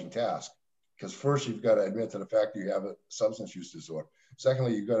challenging task. Because first, you've got to admit to the fact that you have a substance use disorder.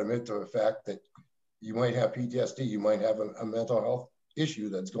 Secondly, you've got to admit to the fact that you might have PTSD, you might have a mental health issue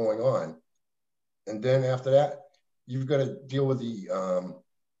that's going on. And then after that, you've got to deal with the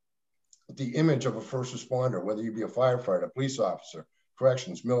image of a first responder, whether you be a firefighter, a police officer,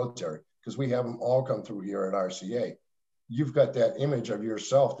 corrections, military, because we have them all come through here at RCA. You've got that image of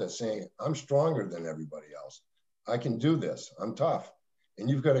yourself that's saying, I'm stronger than everybody else. I can do this. I'm tough. And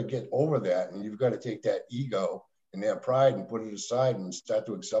you've got to get over that. And you've got to take that ego and that pride and put it aside and start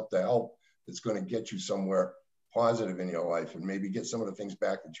to accept the help that's going to get you somewhere positive in your life and maybe get some of the things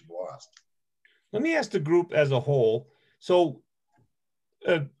back that you've lost. Let me ask the group as a whole. So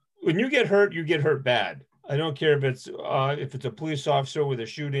when you get hurt bad. I don't care if it's a police officer with a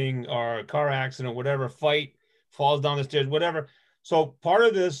shooting or a car accident, whatever, fight, falls down the stairs, whatever. So part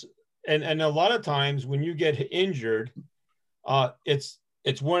of this, and a lot of times when you get injured,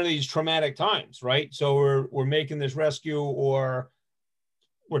 it's one of these traumatic times, right? So we're making this rescue, or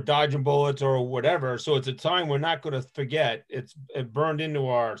we're dodging bullets or whatever. So it's a time we're not going to forget. It burned into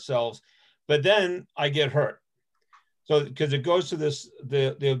ourselves. But then I get hurt. So because it goes to this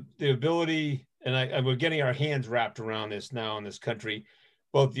the ability, and we're getting our hands wrapped around this now in this country,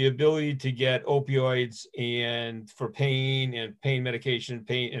 both the ability to get opioids and for pain and pain medication,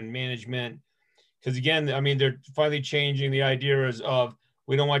 pain and management. Because again, I mean, they're finally changing the idea of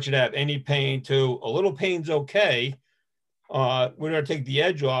we don't want you to have any pain to a little pain's okay. We're going to take the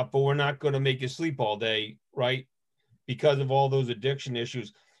edge off, but we're not going to make you sleep all day, right? Because of all those addiction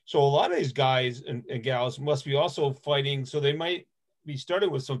issues. So a lot of these guys and gals must be also fighting. So they might be starting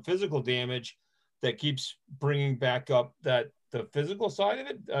with some physical damage that keeps bringing back up the physical side of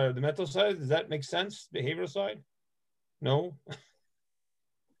it, the mental side. Does that make sense? Behavioral side? No.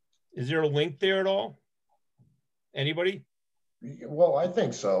 Is there a link there at all? Anybody? Well, I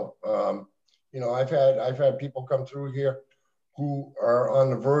think so. I've had people come through here who are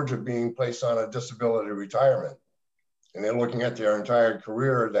on the verge of being placed on a disability retirement, and they're looking at their entire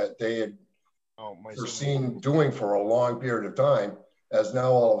career that they had foreseen doing for a long period of time as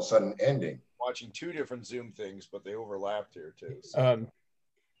now all of a sudden ending. Watching two different Zoom things, but they overlapped here too.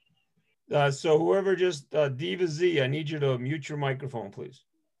 So whoever just Diva Z, I need you to mute your microphone, please.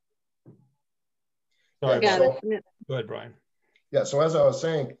 Sorry, Yeah, so, go ahead, Brian. Yeah, so as I was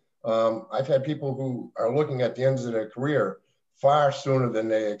saying, I've had people who are looking at the ends of their career far sooner than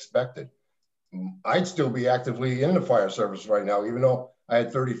they expected. I'd still be actively in the fire service right now, even though I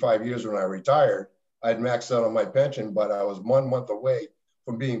had 35 years when I retired. I'd maxed out on my pension, but I was 1 month away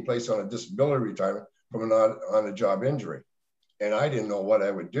from being placed on a disability retirement from an on-the-job injury. And I didn't know what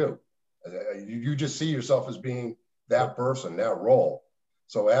I would do. You just see yourself as being that person, that role.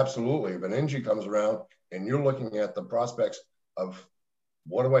 So absolutely, if an injury comes around and you're looking at the prospects of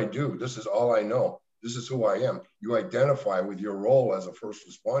what do I do? This is all I know. This is who I am. You identify with your role as a first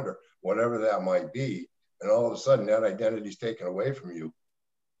responder, whatever that might be. And all of a sudden that identity is taken away from you.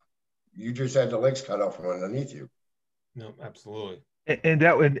 You just had the legs cut off from underneath you. No, absolutely. And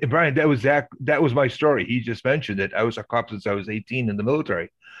Brian, that was my story. He just mentioned it. I was a cop since I was 18 in the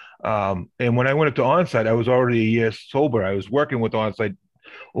military. And when I went into onsite, I was already a year sober. I was working with onsite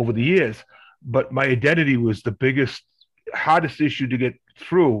over the years, but my identity was the hardest issue to get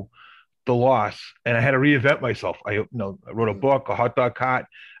through, the loss, and I had to reinvent myself. I wrote a book, a hot dog cart,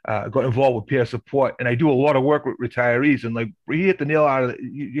 got involved with peer support, and I do a lot of work with retirees. And like you hit the nail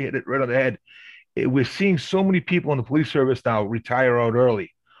you hit it right on the head. We're seeing so many people in the police service now retire out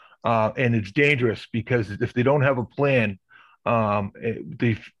early, and it's dangerous because if they don't have a plan, we're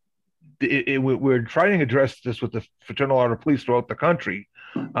trying to address this with the fraternal order of police throughout the country.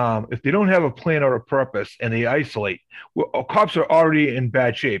 If they don't have a plan or a purpose and they isolate, cops are already in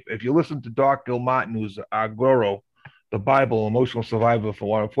bad shape. If you listen to Doc Gilmartin, who's our guru, the Bible, emotional survival for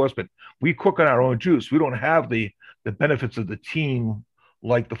law enforcement, we cook on our own juice. We don't have the benefits of the team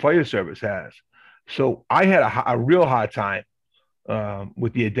like the fire service has. So I had a real hard time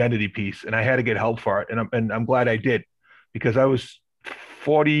with the identity piece, and I had to get help for it. And I'm glad I did, because I was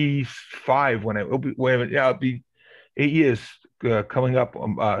 45 when it'll be 8 years coming up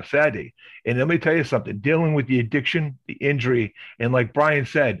on Saturday. And let me tell you something, dealing with the addiction, the injury, and like Brian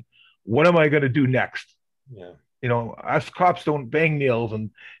said, what am I going to do next? Yeah. Us cops don't bang nails and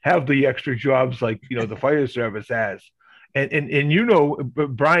have the extra jobs like, the fire service has. And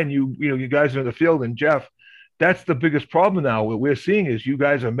Brian, you guys are in the field, and Jeff, that's the biggest problem now. What we're seeing is you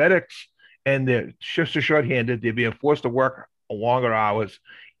guys are medics and their shifts are shorthanded. They're being forced to work longer hours,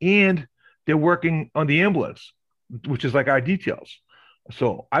 and they're working on the ambulance, which is like our details.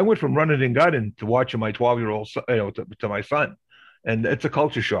 So I went from running and gunning to watching my 12-year-old, to my son, and it's a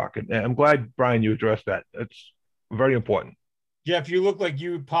culture shock. And I'm glad, Brian, you addressed that. It's very important. Jeff, you look like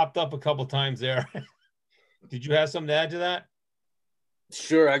you popped up a couple times there. Did you have something to add to that?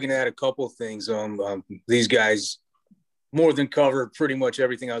 Sure, I can add a couple of things. These guys more than covered pretty much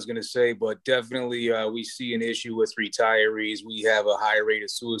everything I was going to say, but definitely we see an issue with retirees. We have a high rate of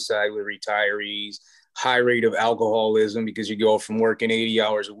suicide with retirees, high rate of alcoholism, because you go from working 80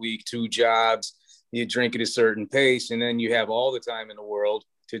 hours a week, 2 jobs, you drink at a certain pace, and then you have all the time in the world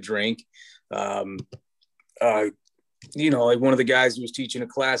to drink. Like one of the guys who was teaching a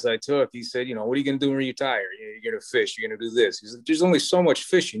class I took, he said, what are you going to do when you retire? You're going to fish. You're going to do this. He said, there's only so much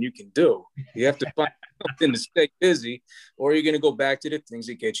fishing you can do. You have to find something to stay busy, or you're going to go back to the things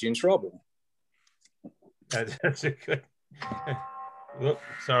that get you in trouble. That's a good. Whoop,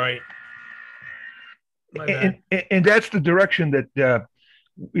 sorry. And that's the direction that,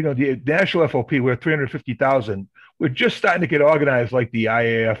 the national FOP, we're 350,000. We're just starting to get organized like the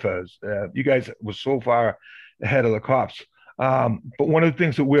IAF is. You guys were so far ahead of the cops. But one of the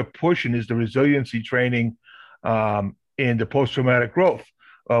things that we're pushing is the resiliency training and the post-traumatic growth.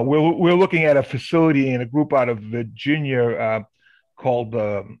 We're looking at a facility in a group out of Virginia called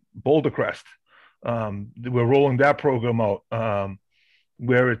Boulder Crest. We're rolling that program out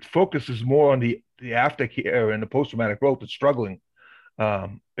where it focuses more on the aftercare and the post-traumatic growth that's struggling.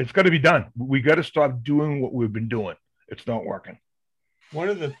 It's got to be done. We got to stop doing what we've been doing. It's not working. One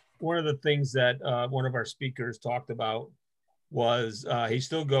of the things that one of our speakers talked about was he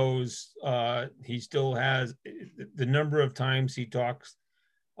still goes, he still has the number of times he talk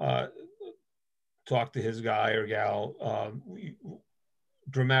to his guy or gal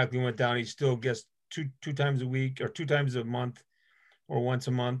dramatically went down. He still gets two times a week or 2 times a month or once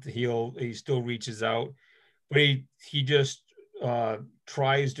a month. He still reaches out, but he just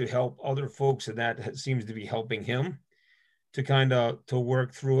tries to help other folks, and that seems to be helping him to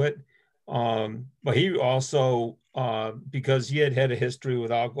work through it. But he also, because he had a history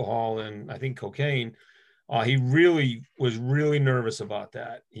with alcohol and I think cocaine, he was really nervous about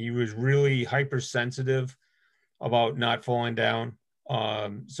that. He was really hypersensitive about not falling down.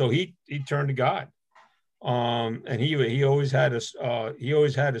 So he turned to God. And he always had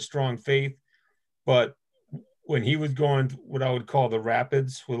a strong faith, but when he was going what I would call the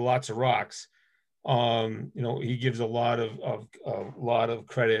rapids with lots of rocks, You know, he gives a lot of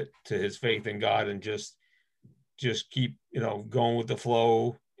credit to his faith in God, and just keep, you know, going with the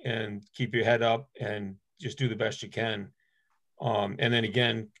flow and keep your head up and just do the best you can. And then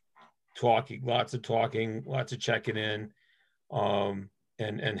again, lots of talking, lots of checking in,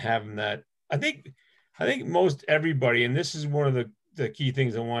 and having that. I think most everybody, and this is one of the key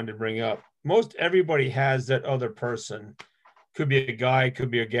things I wanted to bring up. Most everybody has that other person. Could be a guy, could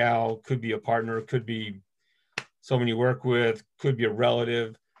be a gal, could be a partner, could be someone you work with, could be a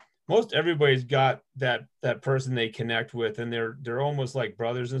relative. Most everybody's got that person they connect with, and they're almost like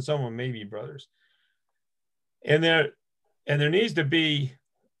brothers, and someone may be brothers. And there needs to be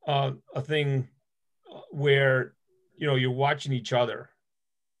a thing where, you know, you're watching each other,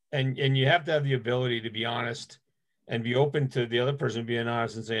 and you have to have the ability to be honest and be open to the other person being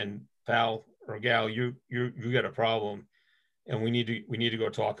honest and saying, pal or gal, you got a problem, and we need to go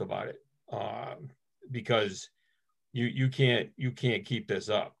talk about it, because you can't keep this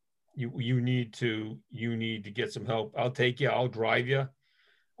up. You need to get some help. I'll take you. I'll drive you.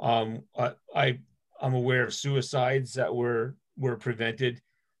 I'm aware of suicides that were prevented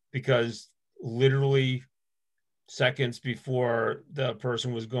because literally seconds before the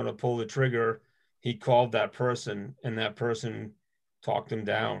person was going to pull the trigger, he called that person, and that person talked him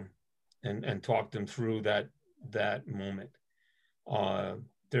down and talked him through that moment.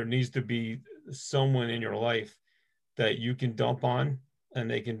 There needs to be someone in your life that you can dump on, and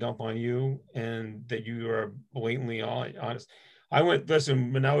they can dump on you, and that you are blatantly honest.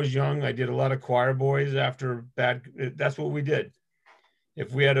 Listen, when I was young, I did a lot of choir boys after that's what we did.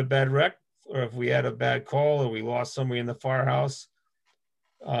 If we had a bad wreck, or if we had a bad call, or we lost somebody in the firehouse,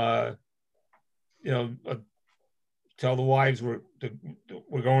 you know, tell the wives we're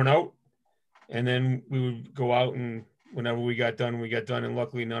going out, and then we would go out, and whenever we got done, and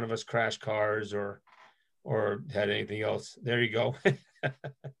luckily none of us crashed cars or had anything else. There you go.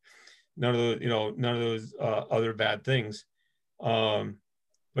 None of those other bad things. But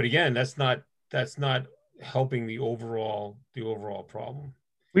again, that's not helping the overall problem.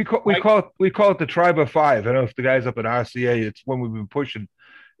 We call it the tribe of five. I don't know if the guys up at RCA, it's when we've been pushing.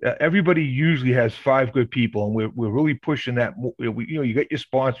 Everybody usually has five good people, and we're really pushing that. You get your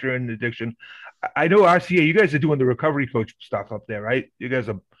sponsor in addiction. I know RCA, you guys are doing the recovery coach stuff up there, right? You guys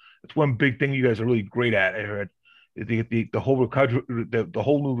are. It's one big thing you guys are really great at. I heard the whole recovery, the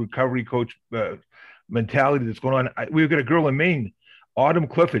whole new recovery coach mentality that's going on. We've got a girl in Maine, Autumn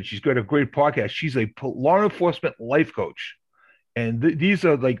Clifford. She's got a great podcast. She's a law enforcement life coach, and these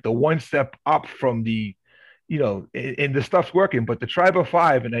are like the one step up from the, and the stuff's working. But the tribe of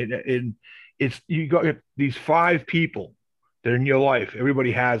five, and it's you got these five people that are in your life.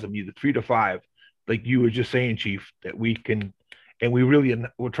 Everybody has them, either 3 to 5, like you were just saying, Chief, that we can. And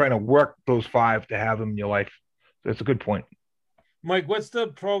we're trying to work those 5 to have them in your life. So that's a good point. Mike, what's the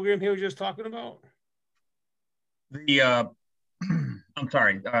program he was just talking about? I'm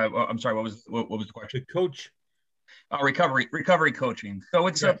sorry. What was the question? The coach. Recovery coaching. So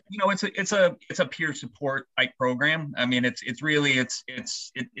it's it's a peer support type program. I mean, it generally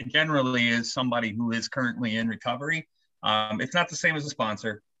is somebody who is currently in recovery. It's not the same as a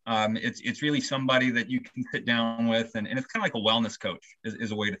sponsor. It's really somebody that you can sit down with, and it's kind of like a wellness coach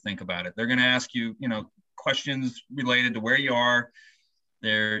is a way to think about it. They're going to ask you, questions related to where you are.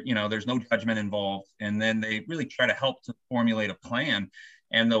 There's no judgment involved, and then they really try to help to formulate a plan,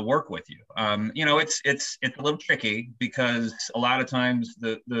 and they'll work with you. It's a little tricky because a lot of times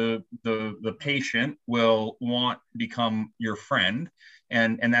the patient will want to become your friend.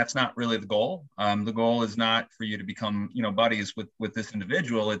 And that's not really the goal. The goal is not for you to become, buddies with this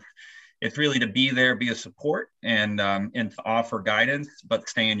individual. It's really to be there, be a support, and to offer guidance, but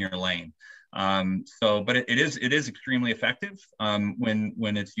stay in your lane. But it is extremely effective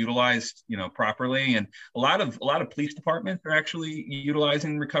when it's utilized, properly. And a lot of police departments are actually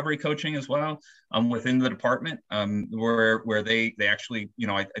utilizing recovery coaching as well within the department, where they actually,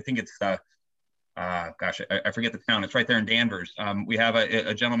 I think it's I forget the town. It's right there in Danvers. We have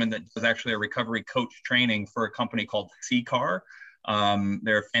a gentleman that does actually a recovery coach training for a company called CCAR.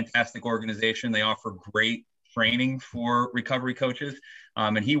 They're a fantastic organization. They offer great training for recovery coaches.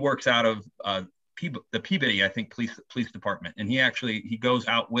 And he works out of the Peabody, I think, police department. And he goes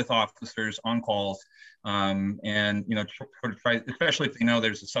out with officers on calls, and try, especially if they know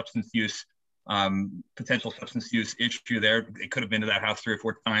there's a potential substance use issue there. They could have been to that house 3 or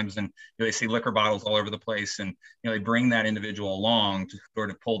 4 times, and they see liquor bottles all over the place, and they bring that individual along to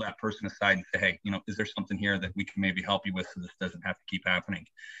sort of pull that person aside and say, hey, is there something here that we can maybe help you with so this doesn't have to keep happening?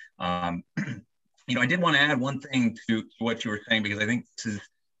 I did want to add one thing to what you were saying, because I think this is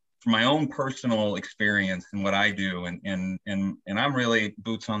from my own personal experience and what I do, and I'm really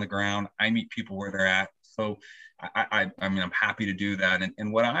boots on the ground. I meet people where they're at. So I mean, I'm happy to do that.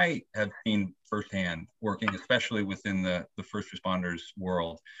 And what I have seen firsthand working, especially within the first responders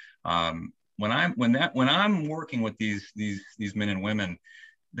world, when I'm working with these men and women,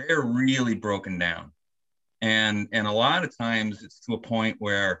 they're really broken down. And a lot of times it's to a point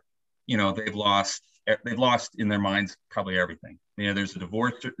where, you know, they've lost in their minds probably everything. You know, there's a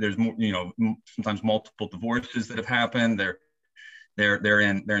divorce, there's more, you know, sometimes multiple divorces that have happened. They're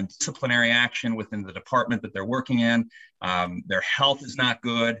in disciplinary action within the department that they're working in. Their health is not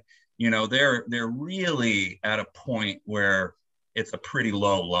good. You know, they're really at a point where it's a pretty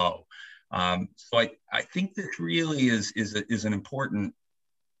low. So I think this really is an important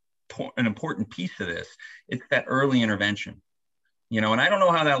piece of this. It's that early intervention. You know, and I don't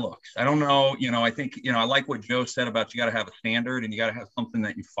know how that looks. I don't know, you know, I think, you know, I like what Joe said about you got to have a standard and you got to have something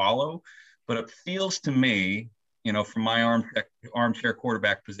that you follow. But it feels to me, you know, from my armchair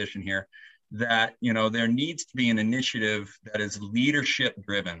quarterback position here, that, you know, there needs to be an initiative that is leadership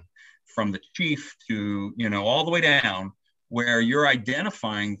driven from the chief to, you know, all the way down, where you're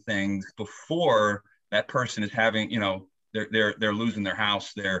identifying things before that person is having, you know, they're losing their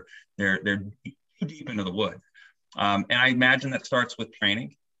house, they're too deep into the woods. And I imagine that starts with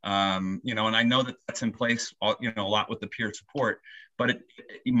training, you know, and I know that that's in place, you know, a lot with the peer support. But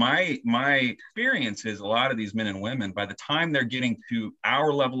my experience is a lot of these men and women, by the time they're getting to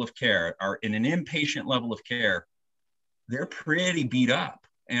our level of care, or in an inpatient level of care, they're pretty beat up.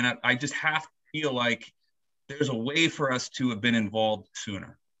 And I just have to feel like there's a way for us to have been involved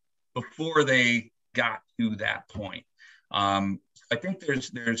sooner, before they got to that point. I think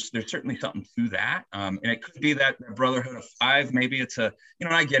there's certainly something to that, and it could be that brotherhood of five. Maybe it's a, you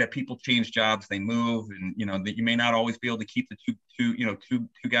know, I get it. People change jobs, they move, and you know that you may not always be able to keep the two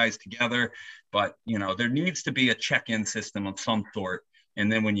guys together. But you know, there needs to be a check-in system of some sort.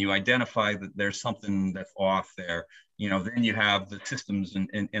 And then when you identify that there's something that's off there, you know, then you have the systems and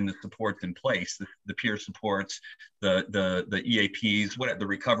the supports in place, the peer supports, the EAPs, the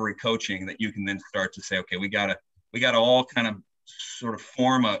recovery coaching, that you can then start to say, okay, we gotta all kind of sort of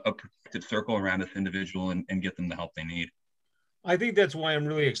form a protective circle around this individual and get them the help they need. I think that's why I'm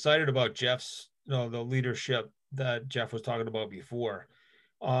really excited about Jeff's, you know, the leadership that Jeff was talking about before.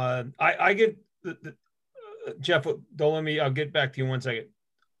 I get Jeff, don't let me, I'll get back to you one second.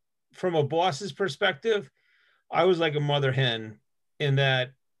 From a boss's perspective, I was like a mother hen, in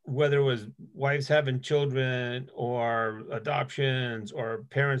that whether it was wives having children or adoptions or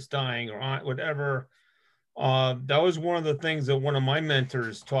parents dying or whatever, that was one of the things that one of my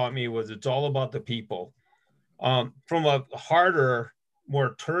mentors taught me, was it's all about the people. From a harder,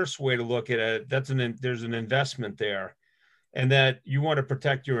 more terse way to look at it, there's an investment there, and that you want to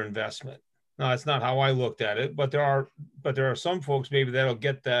protect your investment. Now, that's not how I looked at it, but there are some folks maybe that'll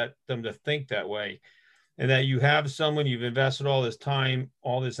get them to think that way, and that you have someone you've invested all this time,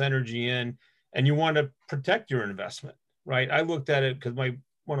 all this energy in, and you want to protect your investment, right? I looked at it because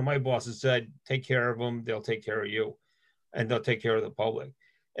one of my bosses said, take care of them, they'll take care of you, and they'll take care of the public.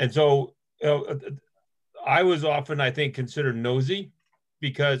 And so, you know, I was often, I think, considered nosy,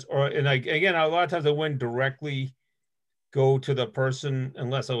 because, again, a lot of times I wouldn't directly go to the person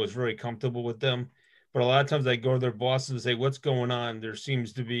unless I was very comfortable with them. But a lot of times I go to their bosses and say, what's going on? There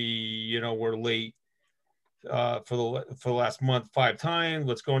seems to be, you know, we're late for the last month 5 times.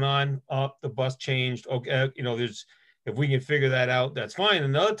 What's going on? The bus changed. Okay, you know, if we can figure that out, that's fine.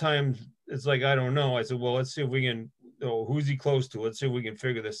 And other times it's like, I don't know. I said, well, let's see if we can, you know, who's he close to? Let's see if we can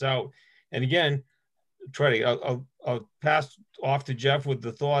figure this out. And again, I'll pass off to Jeff with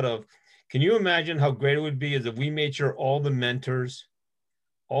the thought of, can you imagine how great it would be if we made sure all the mentors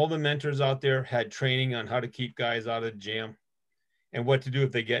out there had training on how to keep guys out of jam, and what to do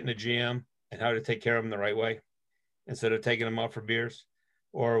if they get in a jam, and how to take care of them the right way, instead of taking them out for beers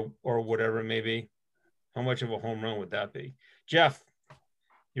or whatever it may be. How much of a home run would that be? Jeff,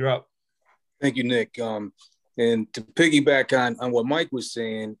 you're up. Thank you, Nick. And to piggyback on what Mike was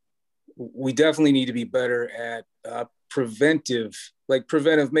saying, we definitely need to be better at preventive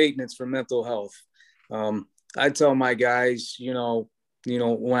maintenance for mental health. I tell my guys, you know,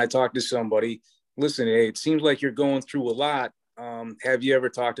 when I talk to somebody, listen, hey, it seems like you're going through a lot. Have you ever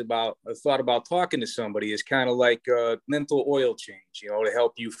thought about talking to somebody? It's kind of like a mental oil change, you know, to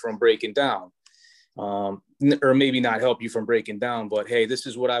help you from breaking down, or maybe not help you from breaking down, but hey, this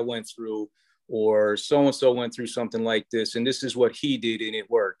is what I went through, or so-and-so went through something like this, and this is what he did, and it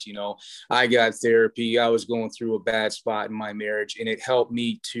worked. You know, I got therapy. I was going through a bad spot in my marriage, and it helped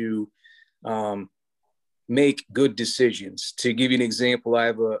me to make good decisions. To give you an example, I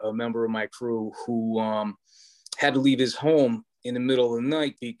have a member of my crew who had to leave his home in the middle of the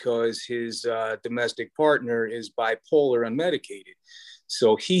night because his domestic partner is bipolar unmedicated.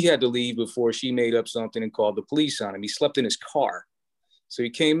 So he had to leave before she made up something and called the police on him. He slept in his car. So he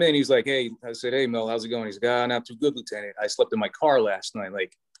came in, he's like, hey, I said, hey, Mel, how's it going? He's like, not too good, Lieutenant. I slept in my car last night.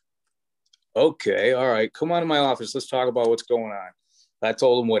 Like, okay, all right, come on to my office. Let's talk about what's going on. I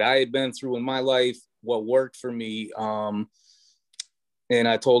told him what I had been through in my life, what worked for me. And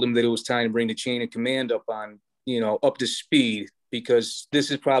I told him that it was time to bring the chain of command up on, up to speed, because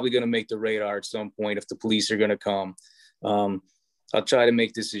this is probably going to make the radar at some point if the police are going to come. I'll try to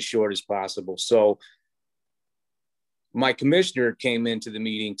make this as short as possible. So my commissioner came into the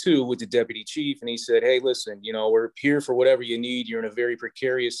meeting too with the deputy chief, and he said, hey, listen, we're here for whatever you need. You're in a very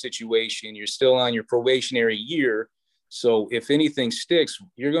precarious situation. You're still on your probationary year. So if anything sticks,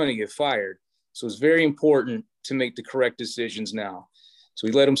 you're going to get fired. So it's very important to make the correct decisions now. So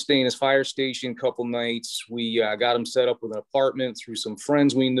we let him stay in his fire station a couple nights. We got him set up with an apartment through some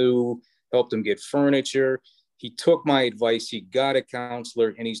friends we knew, helped him get furniture. He took my advice. He got a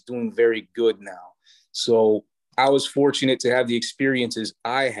counselor, and he's doing very good now. So I was fortunate to have the experiences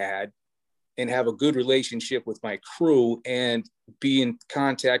I had and have a good relationship with my crew and be in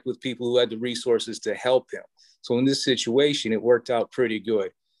contact with people who had the resources to help him. So in this situation, it worked out pretty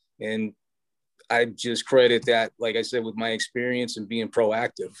good. And I just credit that, like I said, with my experience and being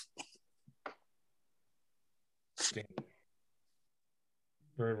proactive.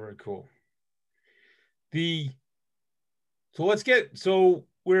 Very, very cool. We've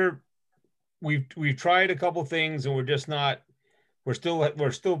tried a couple things, and we're still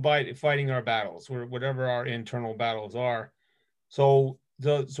fighting our battles, whatever our internal battles are. So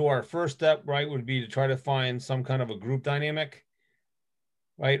our first step, right, would be to try to find some kind of a group dynamic,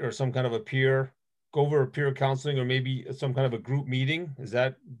 right, or some kind of go over a peer counseling, or maybe some kind of a group meeting. Is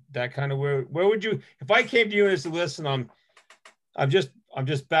that kind of where would you, if I came to you and said, listen, I'm just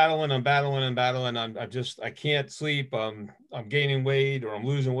battling, I can't sleep, I'm gaining weight, or I'm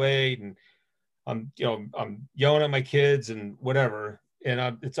losing weight, and I'm yelling at my kids and whatever,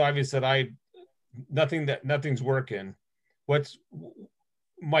 and it's obvious that nothing's working.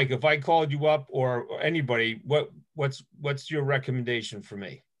 Mike, if I called you up, or anybody, what's your recommendation for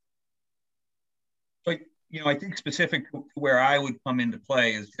me? But I think specific to where I would come into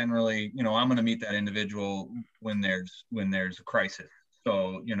play is generally, I'm going to meet that individual when there's a crisis.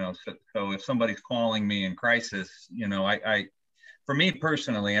 So so if somebody's calling me in crisis, I for me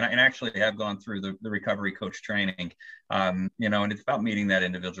personally, and I actually have gone through the recovery coach training, and it's about meeting that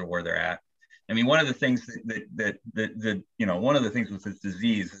individual where they're at. I mean, one of the things one of the things with this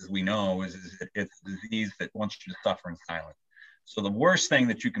disease, as we know, is it's a disease that wants you to suffer in silence. So the worst thing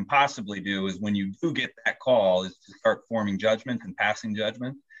that you can possibly do is, when you do get that call, is to start forming judgment and passing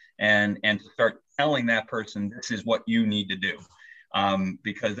judgment, and to start telling that person, this is what you need to do,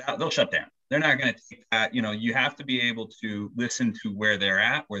 because they'll shut down. They're not going to take that. You have to be able to listen to where they're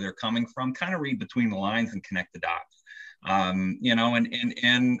at, where they're coming from, kind of read between the lines and connect the dots. And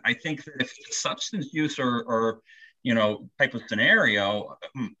I think that if it's a substance use or type of scenario,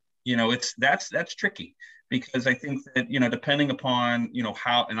 that's tricky, because I think that, depending upon,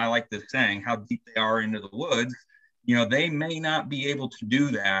 how, and I like this saying, how deep they are into the woods, they may not be able to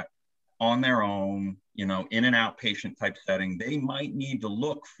do that on their own, in an outpatient type setting. They might need to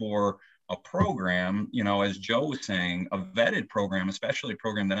look for a program, as Joe was saying, a vetted program, especially a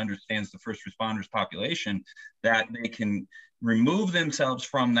program that understands the first responders population, that they can remove themselves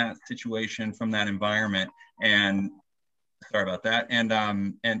from that situation, from that environment, and sorry about that, and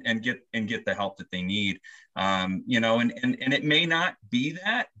get the help that they need. And it may not be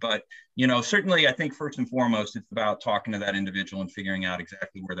that, but certainly I think first and foremost, it's about talking to that individual and figuring out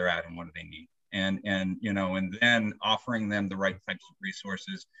exactly where they're at and what do they need. And then offering them the right types of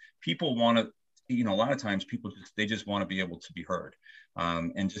resources. People want to, a lot of times people just want to be able to be heard,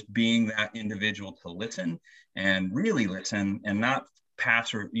 and just being that individual to listen and really listen, and not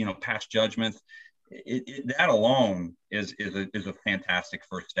pass judgments. That alone is a fantastic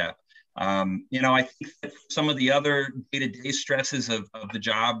first step. I think that some of the other day-to-day stresses of the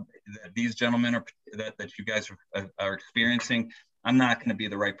job that these gentlemen that you guys are experiencing, I'm not going to be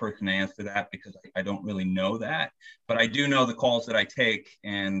the right person to answer that, because I don't really know that, but I do know the calls that I take,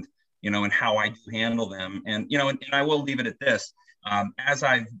 and and how I do handle them. And I will leave it at this. As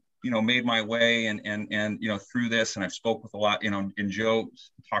I've made my way and through this, and I've spoke with a lot, and Joe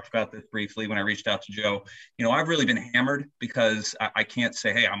talked about this briefly when I reached out to Joe. I've really been hammered, because I can't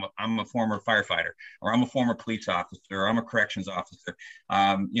say, hey, I'm a former firefighter, or I'm a former police officer, or I'm a corrections officer.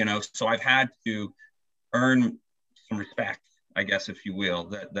 So I've had to earn some respect, I guess, if you will,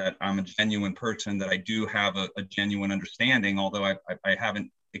 that I'm a genuine person, that I do have a genuine understanding, although I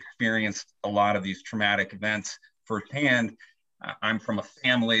haven't experienced a lot of these traumatic events firsthand. I'm from a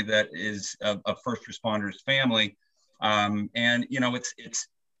family that is a first responders family. And, you know, it's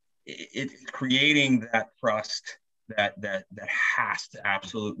creating that trust that has to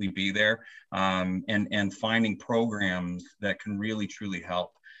absolutely be there, and finding programs that can really, truly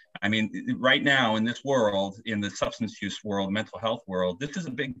help. I mean, right now in this world, in the substance use world, mental health world, this is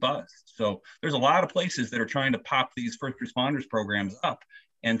a big buzz. So there's a lot of places that are trying to pop these first responders programs up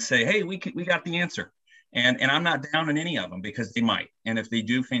and say, hey, we got the answer. And I'm not down in any of them, because they might. And if they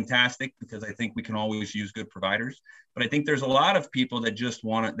do, fantastic, because I think we can always use good providers. But I think there's a lot of people that just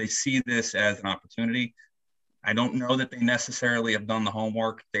they see this as an opportunity. I don't know that they necessarily have done the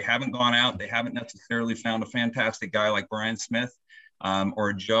homework. They haven't gone out. They haven't necessarily found a fantastic guy like Brian Smith, or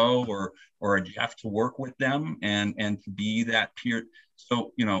a Joe or a Jeff to work with them and to be that peer.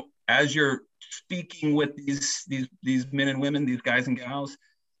 So, you know, as you're speaking with these men and women, these guys and gals,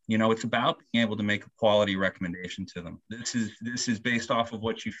 you know, it's about being able to make a quality recommendation to them. This is based off of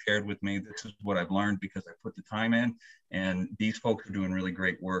what you shared with me. This is what I've learned because I put the time in, and these folks are doing really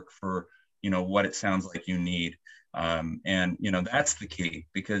great work for, you know, what it sounds like you need. And, you know, that's the key,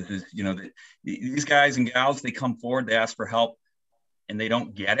 because, you know, these guys and gals, they come forward, they ask for help, and they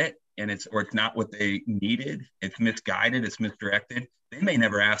don't get it, and it's not what they needed. It's misguided, it's misdirected. They may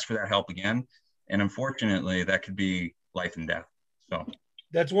never ask for that help again. And unfortunately, that could be life and death. So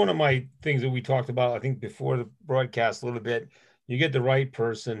that's one of my things that we talked about, I think, before the broadcast a little bit. You get the right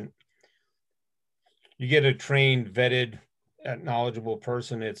person, you get a trained, vetted, knowledgeable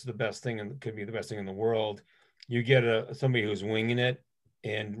person. It's the best thing, and could be the best thing in the world. You get somebody who's winging it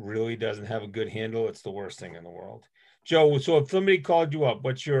and really doesn't have a good handle. It's the worst thing in the world. Joe, so if somebody called you up,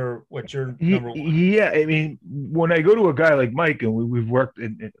 what's your number one? Yeah, I mean, when I go to a guy like Mike, and we've worked,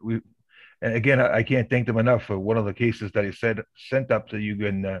 and again, I can't thank them enough for one of the cases that he sent up to you,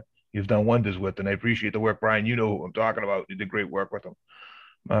 and you've done wonders with, and I appreciate the work, Brian. You know who I'm talking about. You did great work with him.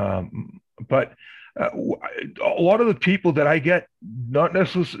 But a lot of the people that I get, not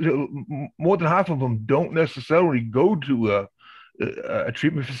necessarily, more than half of them don't necessarily go to a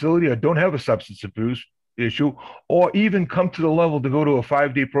treatment facility, or don't have a substance abuse issue, or even come to the level to go to a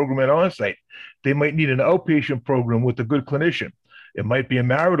 5-day program at onsite. They might need an outpatient program with a good clinician. It might be a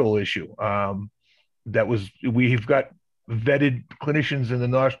marital issue. We've got vetted clinicians in the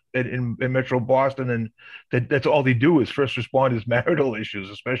North, in Metro Boston, and that's all they do is first responders marital issues,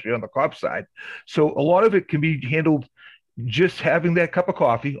 especially on the cop side. So a lot of it can be handled just having that cup of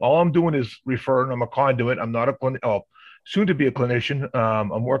coffee. All I'm doing is referring. I'm a conduit. I'm not soon to be a clinician.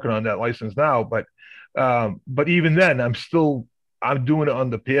 I'm working on that license now, but even then, I'm doing it on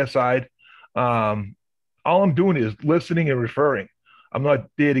the peer side. All I'm doing is listening and referring. I'm not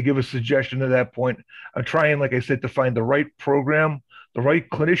there to give a suggestion at that point. I'm trying, like I said, to find the right program, the right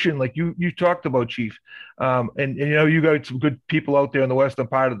clinician, like you talked about, Chief. And you know, you got some good people out there in the western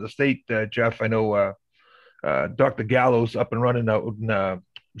part of the state, Jeff. I know Dr. Gallows up and running out in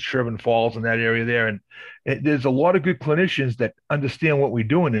Sherman Falls in that area there. And there's a lot of good clinicians that understand what we're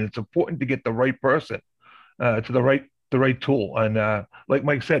doing, and it's important to get the right person to the right tool. And like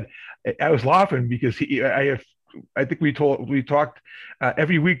Mike said, I was laughing because I think we talked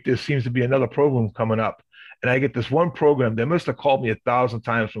every week. There seems to be another program coming up, and I get this one program. They must have called me 1,000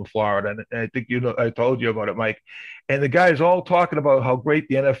 times from Florida, and I think I told you about it, Mike. And the guys all talking about how great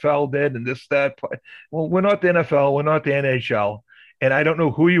the NFL did and this, that. Well, we're not the NFL, we're not the NHL, and I don't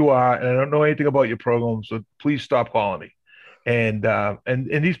know who you are, and I don't know anything about your program. So please stop calling me. And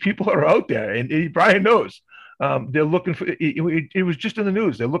these people are out there, and Brian knows. They're looking for it was just in the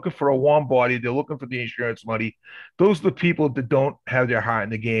news. They're looking for a warm body. They're looking for the insurance money. Those are the people that don't have their heart in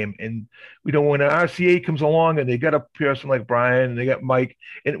the game. And when an RCA comes along and they got a person like Brian and they got Mike,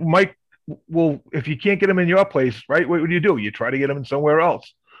 and Mike, well, if you can't get them in your place, right, what do? You try to get them in somewhere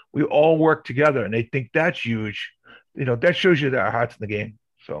else. We all work together, and I think that's huge. That shows you that our heart's in the game.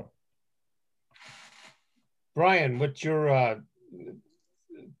 So, Brian, what's your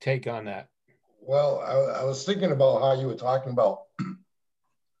take on that? Well, I was thinking about how you were talking about,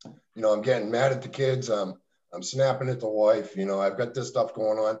 I'm getting mad at the kids. I'm snapping at the wife. I've got this stuff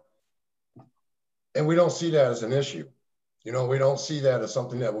going on. And we don't see that as an issue. We don't see that as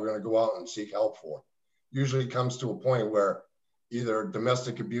something that we're going to go out and seek help for. Usually it comes to a point where either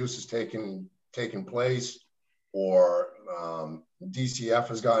domestic abuse is taking place, or DCF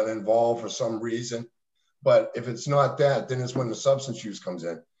has gotten involved for some reason. But if it's not that, then it's when the substance use comes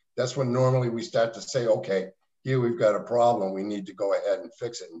in. That's when normally we start to say, okay, here we've got a problem. We need to go ahead and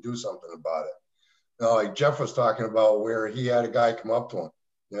fix it and do something about it. like Jeff was talking about, where he had a guy come up to him.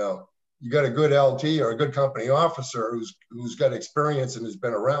 You know, you got a good LT or a good company officer who's got experience and has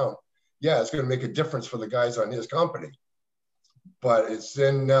been around. Yeah, it's going to make a difference for the guys on his company. But it's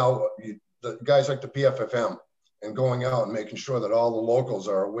then now the guys like the PFFM and going out and making sure that all the locals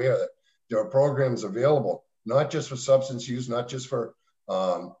are aware that there are programs available, not just for substance use, not just for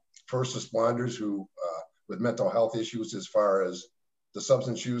first responders who with mental health issues as far as the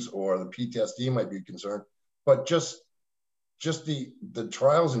substance use or the PTSD might be concerned, but just the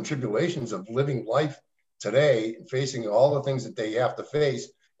trials and tribulations of living life today, facing all the things that they have to face,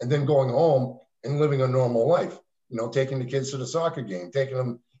 and then going home and living a normal life. You know, taking the kids to the soccer game, taking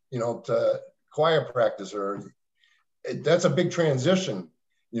them, you know, to choir practice, that's a big transition,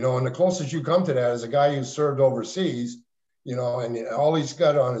 you know, and the closest you come to that is a guy who's served overseas, you know, and all he's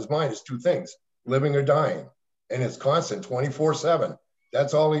got on his mind is two things: living or dying. And it's constant 24/7.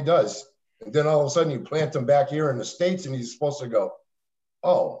 That's all he does. And then all of a sudden you plant him back here in the States and he's supposed to go,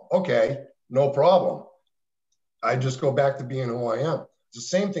 oh, okay, no problem. I just go back to being who I am. The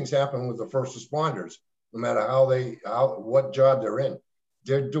same things happen with the first responders, no matter what job they're in.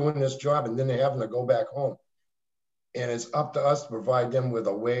 They're doing this job and then they're having to go back home. And it's up to us to provide them with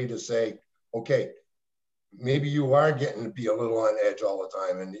a way to say, okay, maybe you are getting to be a little on edge all the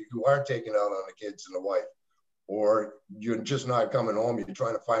time and you are taking out on the kids and the wife, or you're just not coming home, you're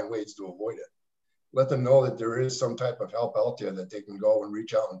trying to find ways to avoid it. Let them know that there is some type of help out there that they can go and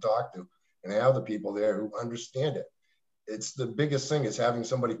reach out and talk to, and have the people there who understand it. It's the biggest thing, is having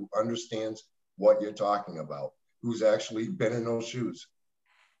somebody who understands what you're talking about, who's actually been in those shoes.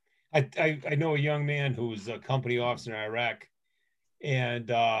 I know a young man who's a company officer in Iraq, and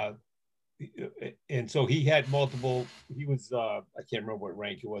so he had multiple. He was I can't remember what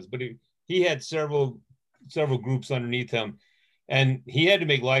rank it was, but he had several groups underneath him, and he had to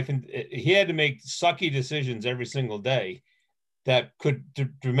make he had to make sucky decisions every single day that could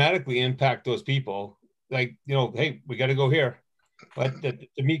dramatically impact those people. Like, you know, hey, we got to go here, but the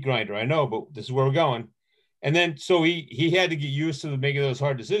meat grinder, I know, but this is where we're going. And then so he had to get used to making those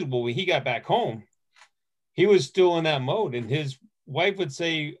hard decisions. But when he got back home, he was still in that mode, and his wife would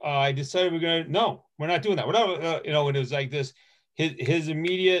say, I decided we're not doing that. We're not, you know, and it was like this, his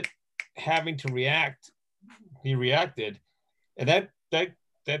immediate having to react, he reacted, and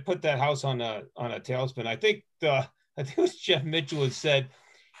that put that house on a tailspin. I think it was Jeff Mitchell had said,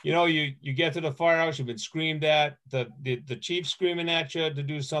 you know, you get to the firehouse, you've been screamed at, the chief's screaming at you to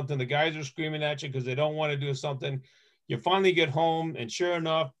do something, the guys are screaming at you because they don't want to do something. You finally get home, and sure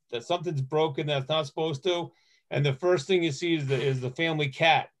enough, that something's broken that's not supposed to, and the first thing you see is the family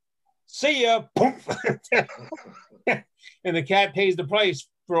cat. See ya, poof. And the cat pays the price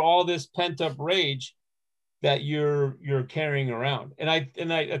for all this pent up rage that you're carrying around. And I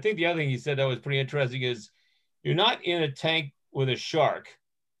think the other thing he said that was pretty interesting is, you're not in a tank with a shark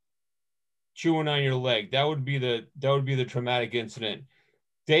chewing on your leg. That would be the traumatic incident.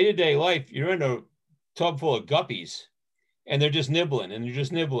 Day-to-day life, you're in a tub full of guppies, and they're just nibbling, and they're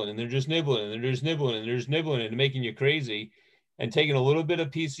just nibbling, and they're just nibbling, and they're just nibbling, and they're just nibbling, and making you crazy, and taking a little bit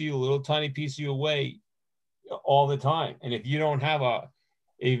of piece of you, a little tiny piece of you away all the time. And if you don't have a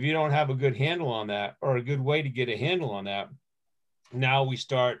good handle on that, or a good way to get a handle on that, now we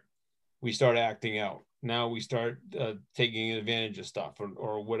start acting out. Now we start taking advantage of stuff,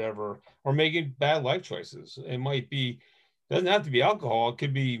 or whatever, or making bad life choices. Doesn't have to be alcohol. It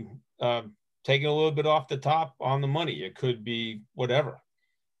could be taking a little bit off the top on the money. It could be whatever.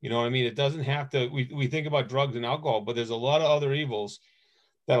 You know what I mean? It doesn't have to, we think about drugs and alcohol, but there's a lot of other evils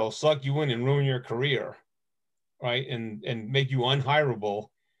that'll suck you in and ruin your career, right? And make you unhireable.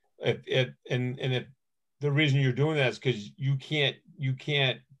 If the reason you're doing that is because you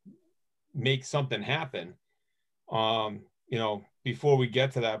can't make something happen, you know, before we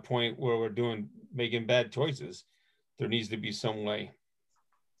get to that point where we're making bad choices, there needs to be some way.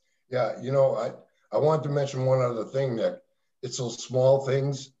 Yeah, you know, I want to mention one other thing, that it's those small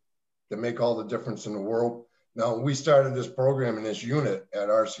things that make all the difference in the world. Now, when we started this program in this unit at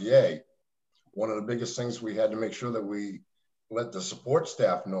RCA, one of the biggest things we had to make sure that we let the support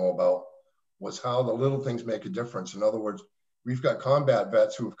staff know about was how the little things make a difference. In other words, we've got combat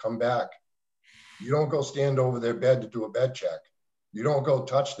vets who have come back. You don't go stand over their bed to do a bed check. You don't go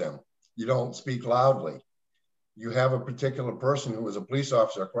touch them. You don't speak loudly. You have a particular person who is a police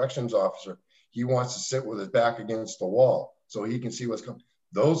officer, a corrections officer. He wants to sit with his back against the wall so he can see what's coming.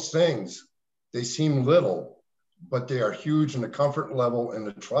 Those things, they seem little, but they are huge in the comfort level and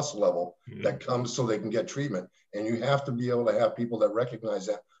the trust level that comes so they can get treatment. And you have to be able to have people that recognize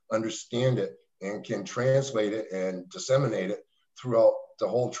that, understand it, and can translate it and disseminate it throughout the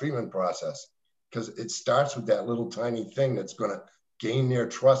whole treatment process. because it starts with that little tiny thing that's going to gain their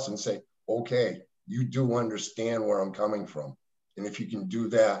trust and say, okay, you do understand where I'm coming from. And if you can do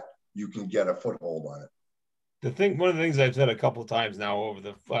that, you can get a foothold on it. One of the things I've said a couple of times now over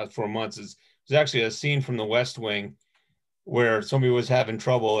the last 4 months is there's actually a scene from The West Wing where somebody was having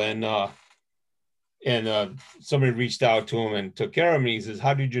trouble, and somebody reached out to him and took care of him. And he says,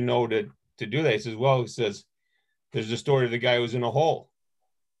 "How did you know to do that?" He says, "Well," he says, "there's a story of the guy who was in a hole,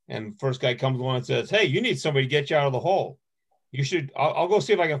 and first guy comes along and says, 'Hey, you need somebody to get you out of the hole. You should. I'll go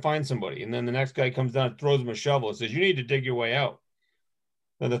see if I can find somebody.' And then the next guy comes down and throws him a shovel and says, 'You need to dig your way out.'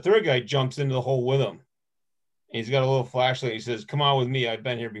 Then the third guy jumps into the hole with him. And he's got a little flashlight. He says, 'Come on with me. I've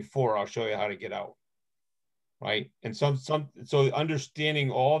been here before. I'll show you how to get out.'" Right. And so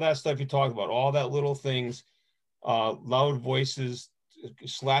understanding all that stuff you talked about, all that little things, loud voices,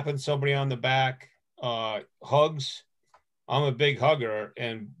 slapping somebody on the back, hugs. I'm a big hugger,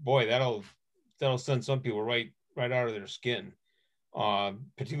 and boy, that'll send some people right out of their skin.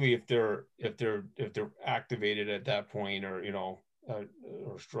 Particularly if they're activated at that point, or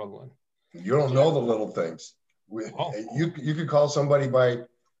or struggling. You don't know the little things. You could call somebody by,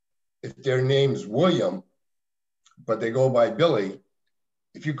 if their name's William, but they go by Billy.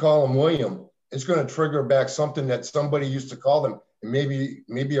 If you call them William, it's going to trigger back something that somebody used to call them and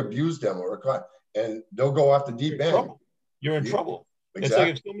maybe abuse them, and they'll go off the deep end. You're in trouble. Exactly. It's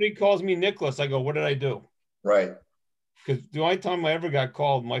like if somebody calls me Nicholas, I go, "What did I do?" Right. Because the only time I ever got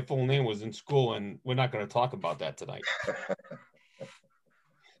called my full name was in school, and we're not going to talk about that tonight.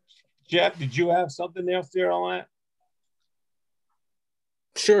 Jeff, did you have something else there on that?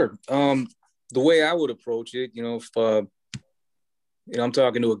 Sure. The way I would approach it, if I'm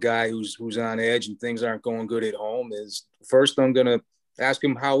talking to a guy who's on edge and things aren't going good at home, is first I'm gonna ask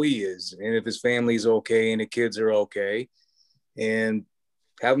him how he is, and if his family's okay and the kids are okay, and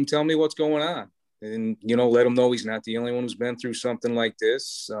have him tell me what's going on, and let him know he's not the only one who's been through something like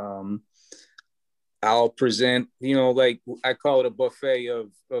this. I'll present, like I call it a buffet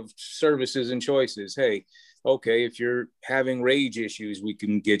of services and choices. Hey, okay, if you're having rage issues, we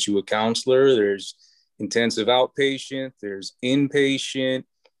can get you a counselor. There's intensive outpatient, there's inpatient.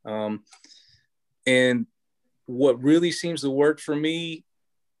 And what really seems to work for me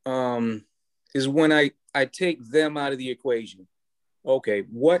is when I take them out of the equation. Okay,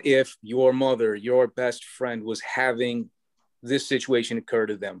 what if your mother, your best friend, was having this situation occur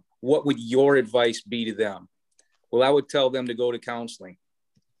to them? What would your advice be to them? Well, I would tell them to go to counseling.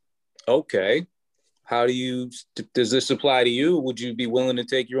 Okay. Does this apply to you? Would you be willing to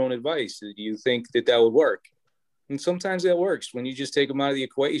take your own advice? Do you think that would work? And sometimes that works when you just take them out of the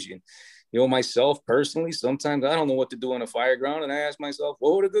equation. Myself personally, sometimes I don't know what to do on a fire ground, and I ask myself,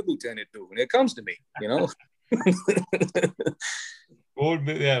 what would a good lieutenant do? And it comes to me, What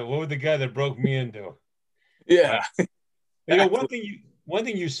would the guy that broke me in do? Yeah. One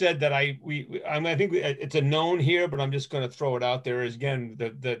thing you said that I think it's a known here, but I'm just going to throw it out there is, again,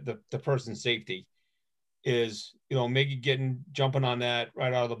 the person's safety is, jumping on that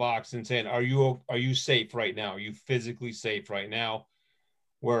right out of the box and saying, are you safe right now? Are you physically safe right now?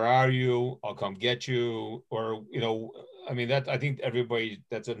 Where are you? I'll come get you. Or, I think everybody,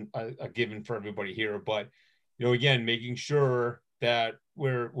 that's a given for everybody here, but, again, making sure that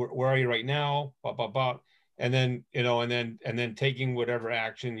where are you right now? Blah, blah, blah. And then, and then taking whatever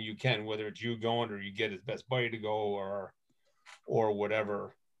action you can, whether it's you going or you get his best buddy to go or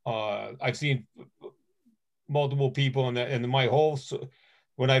whatever. I've seen multiple people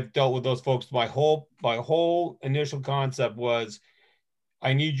when I've dealt with those folks, my whole initial concept was,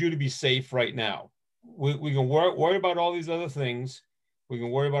 I need you to be safe right now. We can worry about all these other things. We can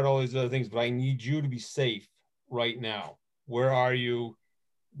worry about all these other things, but I need you to be safe right now. Where are you?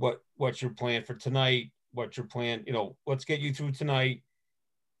 What's your plan for tonight? What's your plan? Let's get you through tonight.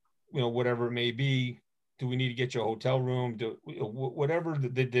 Whatever it may be. Do we need to get you a hotel room? Whatever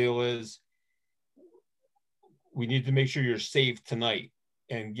the deal is, we need to make sure you're safe tonight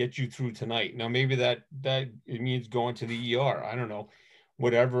and get you through tonight. Now, maybe that it means going to the ER. I don't know.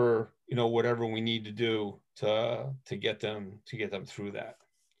 Whatever we need to do to get them through that.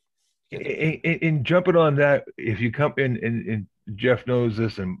 In jumping on that, if you come in, and Jeff knows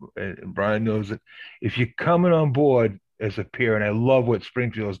this, and Brian knows it, if you're coming on board as a peer, and I love what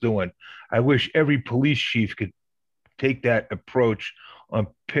Springfield's doing, I wish every police chief could take that approach on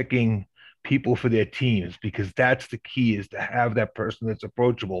picking people for their teams, because that's the key, is to have that person that's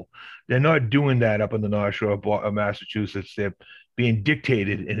approachable. They're not doing that up in the North Shore of Massachusetts. They're being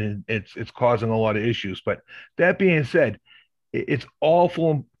dictated, and it's causing a lot of issues. But that being said, it's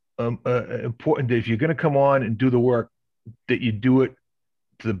awful important that if you're going to come on and do the work, that you do it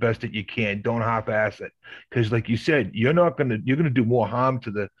to the best that you can. Don't half-ass it, because like you said, you're gonna do more harm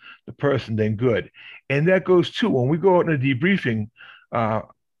to the person than good. And that goes too when we go out in a debriefing.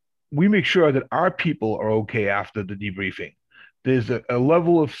 We make sure that our people are okay after the debriefing. There's a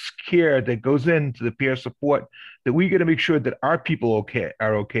level of care that goes into the peer support that we got to make sure that our people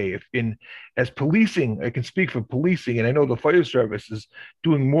are okay. If in as policing, I can speak for policing, and I know the fire service is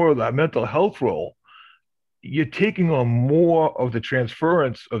doing more of the mental health role. You're taking on more of the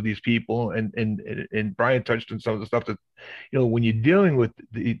transference of these people, and Brian touched on some of the stuff that when you're dealing with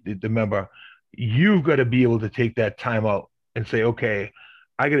the member, you've got to be able to take that time out and say, okay,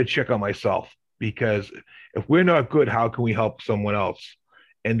 I got to check on myself, because if we're not good, how can we help someone else?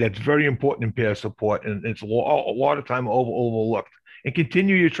 And that's very important in peer support, and it's a lot of time overlooked. And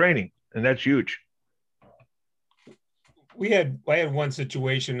continue your training, and that's huge. I had one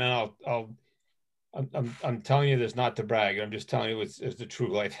situation, and I'm telling you this not to brag. I'm just telling you as the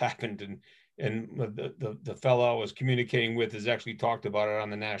true life happened, and the fellow I was communicating with has actually talked about it on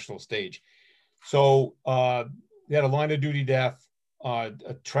the national stage. So they had a line of duty death,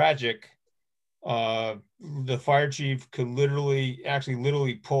 a tragic. The fire chief could literally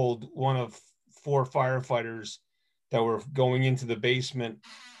pulled one of 4 firefighters that were going into the basement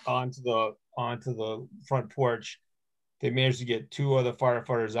onto the front porch. They managed to get 2 other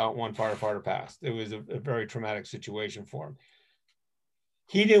firefighters out. 1 firefighter passed. It was a very traumatic situation for him.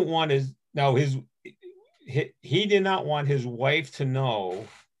 He didn't want he did not want his wife to know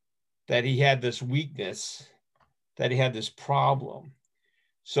that he had this weakness, that he had this problem.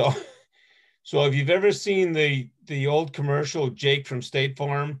 So if you've ever seen the old commercial, Jake from State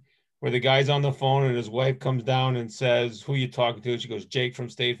Farm, where the guy's on the phone and his wife comes down and says, "Who you talking to?" She goes, "Jake from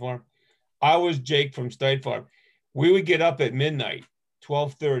State Farm." I was Jake from State Farm. We would get up at midnight,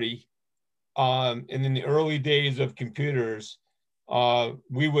 12:30. And in the early days of computers,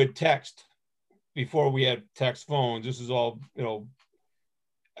 we would text before we had text phones. This is all,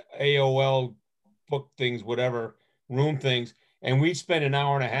 AOL book things, whatever, room things. And we'd spend an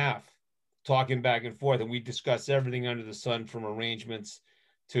hour and a half talking back and forth, and we discuss everything under the sun, from arrangements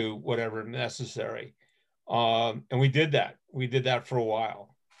to whatever necessary. And we did that. We did that for a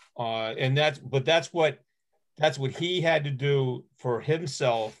while. And that's what he had to do for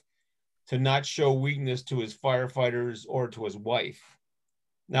himself, to not show weakness to his firefighters or to his wife.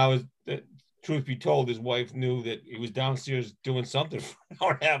 Now, truth be told, his wife knew that he was downstairs doing something for an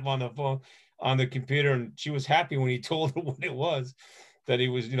hour and a half on the phone, on the computer, and she was happy when he told her what it was, that he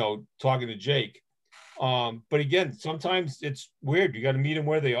was, talking to Jake. But again, sometimes it's weird. You got to meet them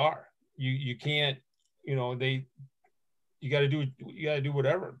where they are. You can't, you got to do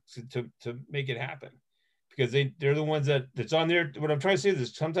whatever to make it happen, because they're the ones that's on their, what I'm trying to say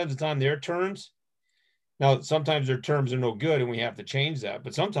is sometimes it's on their terms. Now, sometimes their terms are no good and we have to change that,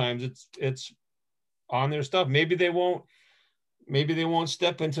 but sometimes it's on their stuff. Maybe they won't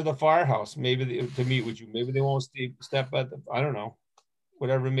step into the firehouse, to meet with you. Maybe they won't step at I don't know,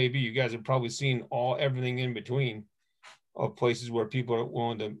 whatever it may be. You guys have probably seen everything in between of places where people are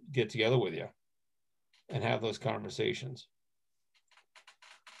willing to get together with you and have those conversations.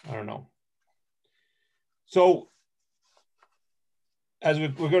 I don't know. So as we're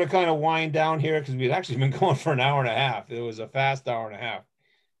going to kind of wind down here, because we've actually been going for an hour and a half. It was a fast hour and a half.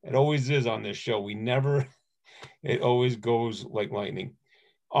 It always is on this show. It always goes like lightning.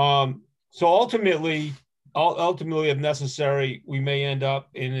 So ultimately, if necessary, we may end up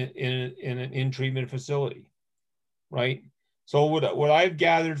in an in-treatment facility, right? So what I've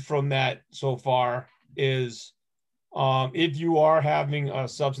gathered from that so far is, if you are having a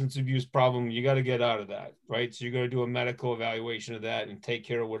substance abuse problem, you got to get out of that, right? So you're going to do a medical evaluation of that and take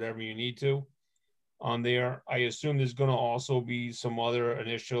care of whatever you need to on there. I assume there's going to also be some other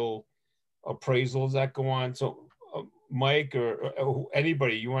initial appraisals that go on. So Mike or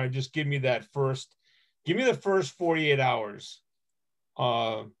anybody, you want to just give me the first 48 hours.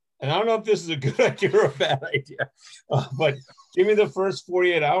 And I don't know if this is a good idea or a bad idea, but give me the first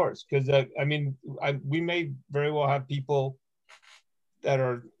 48 hours. Because we may very well have people that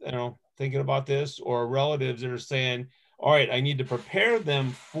are, thinking about this, or relatives that are saying, all right, I need to prepare them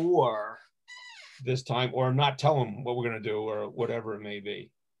for this time, or not tell them what we're going to do, or whatever it may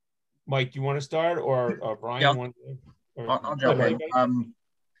be. Mike, you want to start, or Brian? Yeah. I'll jump in.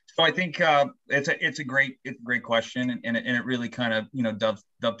 So I think it's a great question, and it really kind of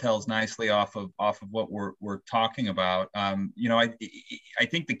dovetails nicely off of what we're talking about. I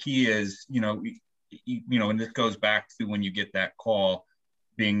think the key is and this goes back to when you get that call,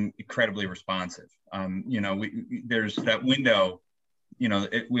 being incredibly responsive. There's that window.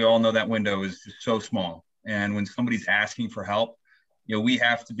 We all know that window is so small, and when somebody's asking for help, we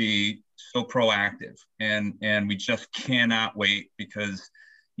have to be so proactive, and we just cannot wait, because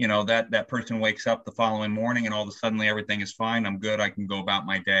that person wakes up the following morning and all of a sudden everything is fine. I'm good. I can go about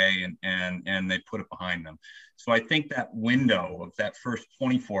my day, and they put it behind them. So I think that window of that first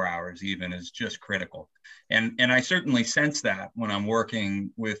 24 hours even is just critical. And I certainly sense that when I'm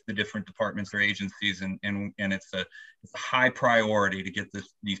working with the different departments or agencies, and it's a high priority to get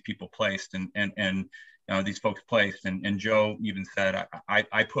these people placed, and these folks placed. And Joe even said,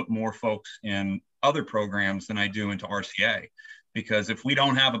 I put more folks in other programs than I do into RCA. Because if we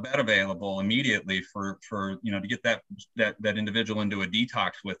don't have a bed available immediately for to get that individual into a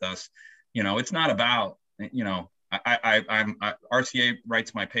detox with us, it's not about, RCA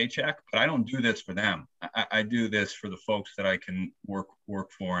writes my paycheck, but I don't do this for them. I do this for the folks that I can work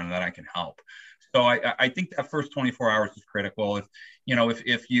for and that I can help. So I think that first 24 hours is critical.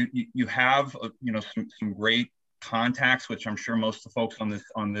 If you have some great contacts, which I'm sure most of the folks on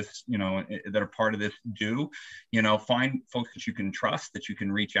this that are part of this do, find folks that you can trust, that you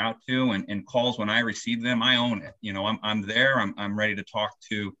can reach out to, and calls, when I receive them, I own it. I'm there. I'm ready to talk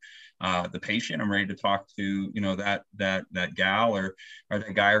to the patient. I'm ready to talk to that gal or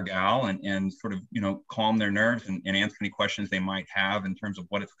that guy or gal, and sort of calm their nerves and answer any questions they might have in terms of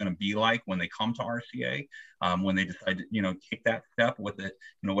what it's going to be like when they come to RCA, when they decide to take that step, what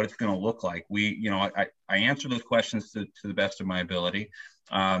it's going to look like. I answer those questions to the best of my ability.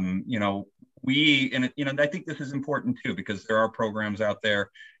 I think this is important too, because there are programs out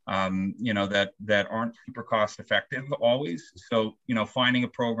there that aren't super cost effective always. So, finding a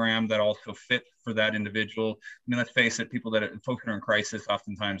program that also fits for that individual. Let's face it, folks that are in crisis,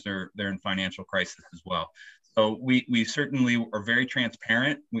 oftentimes they're in financial crisis as well. So we certainly are very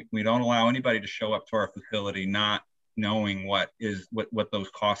transparent. We don't allow anybody to show up to our facility not knowing what those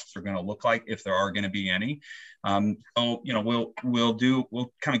costs are going to look like, if there are going to be any. So we'll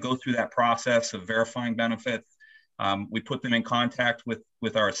kind of go through that process of verifying benefits. We put them in contact with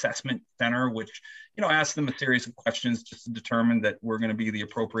our assessment center, which asks them a series of questions just to determine that we're going to be the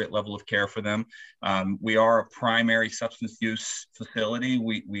appropriate level of care for them. We are a primary substance use facility.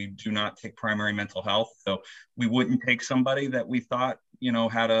 We do not take primary mental health, so we wouldn't take somebody that we thought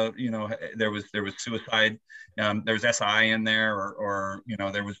there was suicide, there was SI in there, or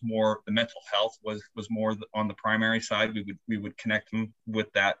there was more, the mental health was more on the primary side. We would connect them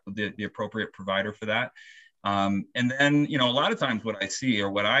with the appropriate provider for that. And then, a lot of times what I see, or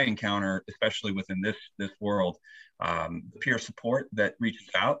what I encounter, especially within this world, the peer support that reaches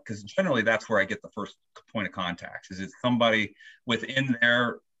out, because generally that's where I get the first point of contact. Is it somebody within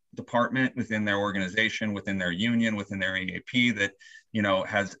their department, within their organization, within their union, within their EAP that,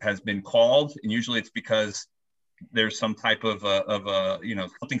 has been called, and usually it's because there's some type of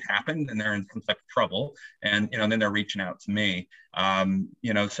something's happened and they're in some type of trouble, and then they're reaching out to me.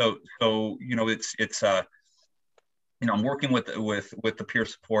 It's I'm working with the peer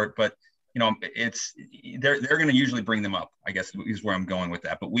support, but they're going to usually bring them up, I guess, is where I'm going with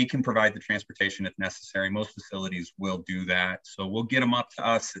that. But we can provide the transportation if necessary. Most facilities will do that, so we'll get them up to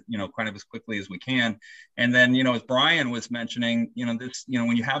us, kind of as quickly as we can. And then, as Brian was mentioning,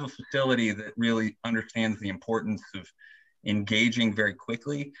 when you have a facility that really understands the importance of engaging very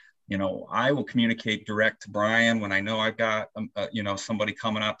quickly, I will communicate direct to Brian when I know I've got, somebody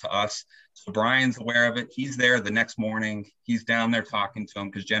coming up to us. So Brian's aware of it. He's there the next morning. He's down there talking to them,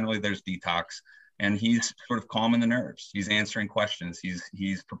 because generally there's detox, and he's sort of calming the nerves. He's answering questions.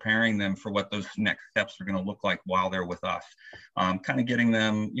 He's preparing them for what those next steps are going to look like while they're with us. Kind of getting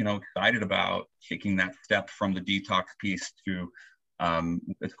them, excited about taking that step from the detox piece to,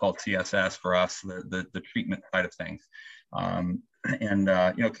 it's called CSS for us, the treatment side of things. Kind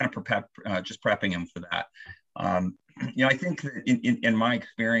of just prepping them for that. I think that in my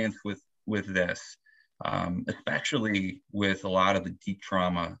experience with this, especially with a lot of the deep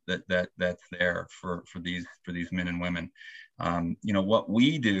trauma that's there for these men and women, what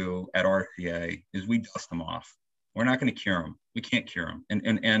we do at RCA is we dust them off. We're not going to cure them. We can't cure them,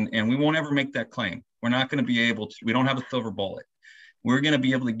 and we won't ever make that claim. We're not going to be able to. We don't have a silver bullet. We're going to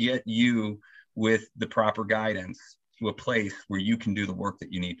be able to get you with the proper guidance to a place where you can do the work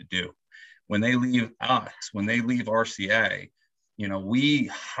that you need to do. When they leave us, when they leave RCA, we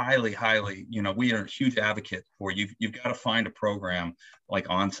highly, we are huge advocates for you've got to find a program like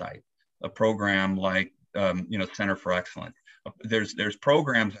Onsite, a program like, Center for Excellence. There's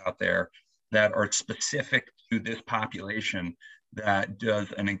programs out there that are specific to this population that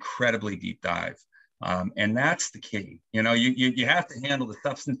does an incredibly deep dive. And that's the key. You have to handle the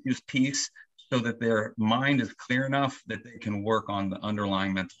substance use piece so that their mind is clear enough that they can work on the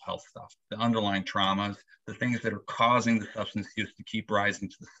underlying mental health stuff, the underlying traumas, the things that are causing the substance use to keep rising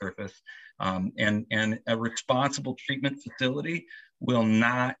to the surface. And a responsible treatment facility will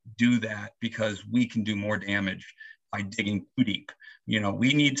not do that, because we can do more damage by digging too deep.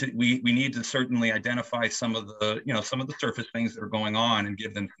 We need to certainly identify some of the surface things that are going on and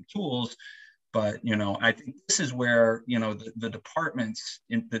give them some tools. But, I think this is where, the departments,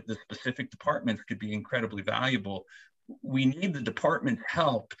 the specific departments could be incredibly valuable. We need the department's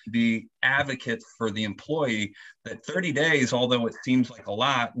help to be advocates for the employee, that 30 days, although it seems like a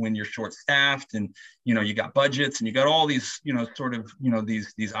lot when you're short staffed and, you got budgets and you got all these,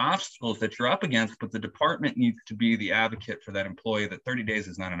 these obstacles that you're up against, but the department needs to be the advocate for that employee, that 30 days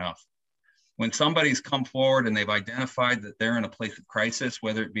is not enough. When somebody's come forward and they've identified that they're in a place of crisis,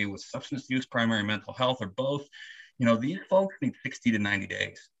 whether it be with substance use, primary mental health, or both, these folks need 60 to 90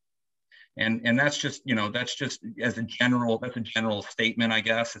 days. And that's just as a general statement, I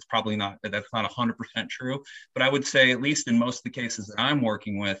guess. It's probably not 100% true, but I would say, at least in most of the cases that I'm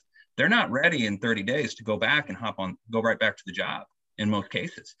working with, they're not ready in 30 days to go back and go right back to the job. In most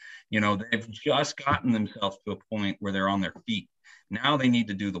cases, they've just gotten themselves to a point where they're on their feet. Now they need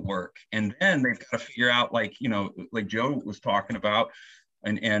to do the work, and then they've got to figure out, like Joe was talking about,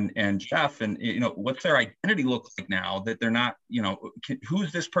 and Jeff, and what's their identity look like now that they're not,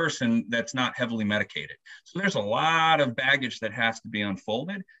 who's this person that's not heavily medicated? So there's a lot of baggage that has to be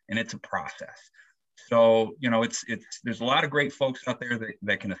unfolded, and it's a process. So there's a lot of great folks out there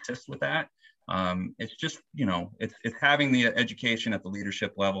that can assist with that. It's just, it's having the education at the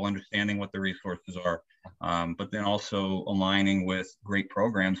leadership level, understanding what the resources are, but then also aligning with great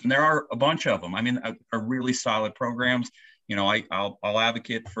programs. And there are a bunch of them. I mean, are really solid programs. I'll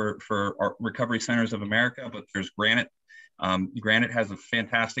advocate for our Recovery Centers of America, but there's Granite. Granite has a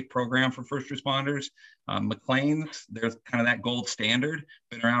fantastic program for first responders. McLean's, there's kind of that gold standard,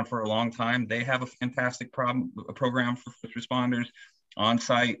 been around for a long time. They have a fantastic program for first responders on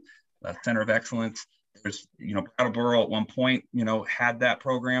site. Center of Excellence. There's, Brattleboro at one point, had that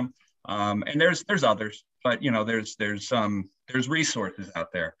program. And there's others, but, there's resources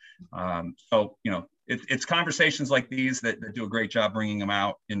out there. So, it's conversations like these that do a great job bringing them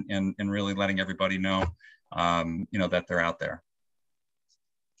out and really letting everybody know, that they're out there.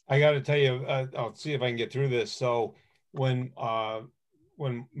 I got to tell you, I'll see if I can get through this. So when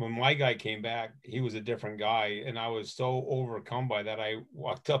my guy came back, he was a different guy, and I was so overcome by that. I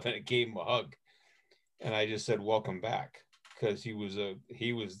walked up and I gave him a hug, and I just said, "Welcome back," because it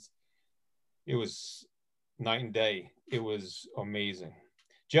was night and day. It was amazing.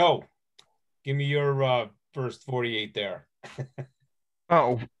 Joe, give me your first 48 there.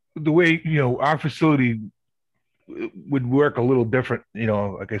 Oh, the way our facility would work a little different.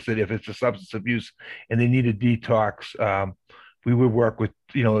 Like I said, if it's a substance abuse and they need a detox. We would work with,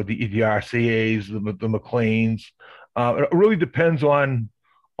 the RCAs, the McLeans. It really depends on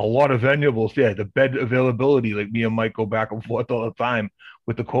a lot of variables. Yeah, the bed availability, like me and Mike go back and forth all the time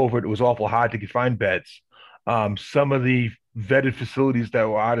with the COVID. It was awful hard to find beds. Some of the vetted facilities that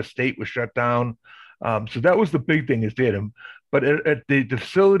were out of state were shut down. So that was the big thing is there. But at the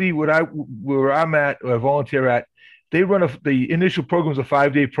facility where I'm at, or I volunteer at, they run the initial program is a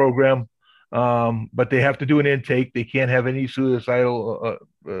 5-day program. But they have to do an intake. They can't have any suicidal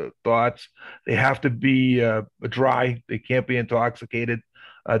thoughts. They have to be dry. They can't be intoxicated.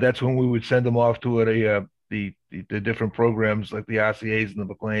 That's when we would send them off to the different programs like the RCAs and the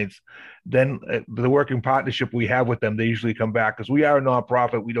McLeans. Then the working partnership we have with them, they usually come back because we are a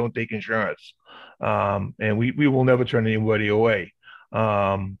nonprofit. We don't take insurance, and we will never turn anybody away.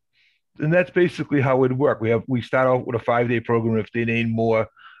 And that's basically how it would work. We start off with a 5-day program. If they need more,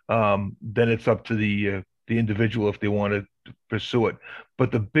 then it's up to the individual if they want to pursue it.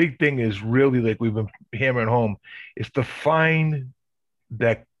 But the big thing is really, like we've been hammering home, is to find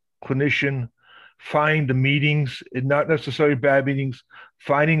that clinician, find the meetings, and not necessarily bad meetings,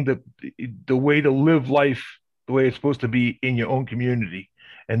 finding the way to live life the way it's supposed to be in your own community.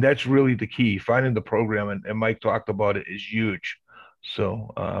 And that's really the key. Finding the program, and Mike talked about it, is huge.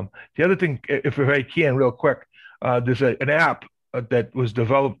 So the other thing, if I can, real quick, there's an app that was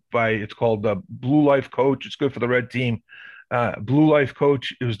developed it's called Blue Life Coach. It's good for the red team. Blue Life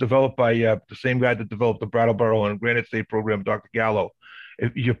Coach, it was developed by the same guy that developed the Brattleboro and Granite State program, Dr. Gallo.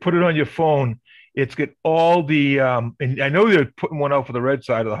 If you put it on your phone, it's got all the, and I know they're putting one out for the red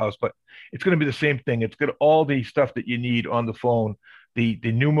side of the house, but it's going to be the same thing. It's got all the stuff that you need on the phone, the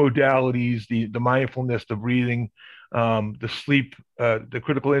new modalities, the mindfulness, the breathing, the sleep, the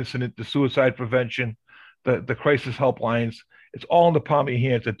critical incident, the suicide prevention, the crisis helplines. It's all in the palm of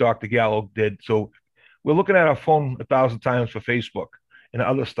your hands that Dr. Gallo did. So we're looking at our phone 1,000 times for Facebook and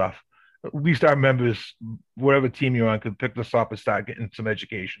other stuff. At least our members, whatever team you're on, could pick this up and start getting some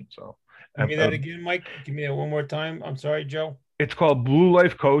education. So give me that again, Mike. Give me that one more time. I'm sorry, Joe. it's called Blue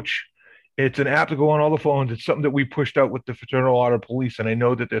Life Coach. It's an app to go on all the phones. It's something that we pushed out with the Fraternal Order Police, and I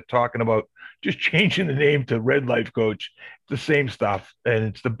know that they're talking about just changing the name to Red Life Coach. It's the same stuff, and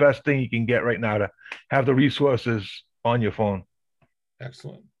it's the best thing you can get right now to have the resources on your phone.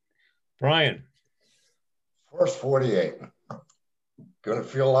 Excellent. Brian. First 48. Going to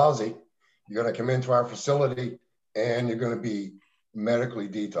feel lousy. You're going to come into our facility, and you're going to be medically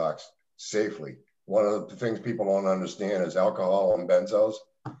detoxed safely. One of the things people don't understand is alcohol and benzos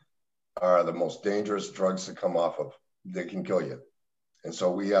are the most dangerous drugs to come off of. They can kill you. And so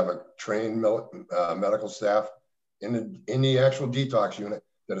we have a trained medical staff in the actual detox unit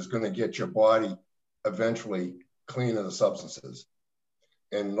that is going to get your body eventually clean of the substances.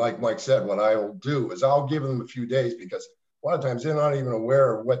 And like Mike said, what I will do is I'll give them a few days, because a lot of times they're not even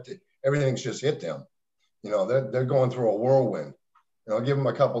aware of everything's just hit them. You know, they're going through a whirlwind. And I'll give them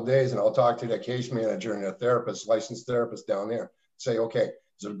a couple of days, and I'll talk to their case manager and their therapist, licensed therapist down there. Say, okay,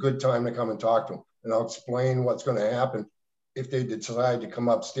 it's a good time to come and talk to them. And I'll explain what's going to happen if they decide to come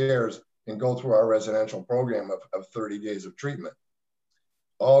upstairs and go through our residential program of 30 days of treatment.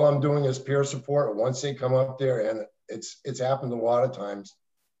 All I'm doing is peer support. Once they come up there, and it's happened a lot of times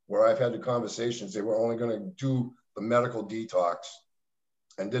where I've had the conversations, they were only going to do the medical detox,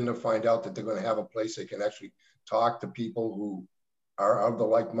 and then to find out that they're going to have a place they can actually talk to people who are of the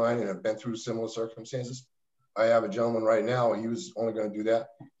like mind and have been through similar circumstances. I have a gentleman right now, he was only going to do that.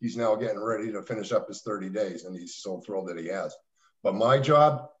 He's now getting ready to finish up his 30 days, and he's so thrilled that he has. But my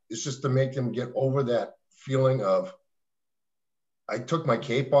job is just to make them get over that feeling of, I took my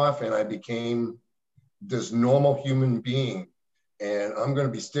cape off and I became this normal human being, and I'm going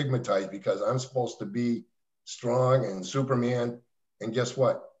to be stigmatized because I'm supposed to be strong and Superman. And guess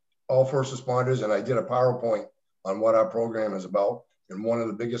what? All first responders, and I did a PowerPoint on what our program is about. And one of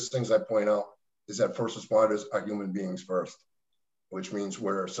the biggest things I point out is that first responders are human beings first, which means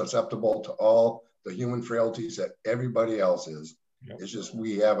we're susceptible to all the human frailties that everybody else is. Yep. It's just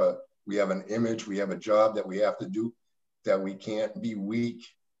we have an image, we have a job that we have to do, that we can't be weak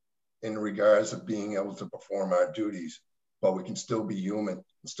in regards of being able to perform our duties, but we can still be human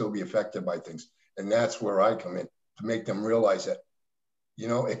and still be affected by things. And that's where I come in, to make them realize that, you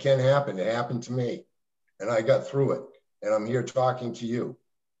know, it can happen. It happened to me, and I got through it. And I'm here talking to you.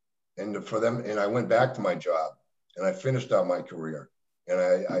 And for them, and I went back to my job, and I finished out my career, and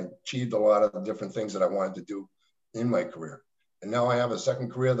I achieved a lot of the different things that I wanted to do in my career. And now I have a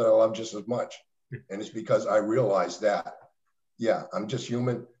second career that I love just as much. And it's because I realized that, yeah, I'm just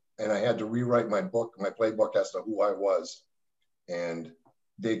human, and I had to rewrite my book, my playbook as to who I was, and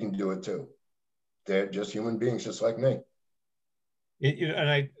they can do it too. They're just human beings, just like me.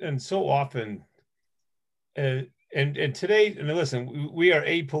 And so often, and today, and listen, we are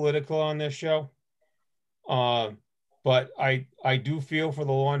apolitical on this show, but I do feel for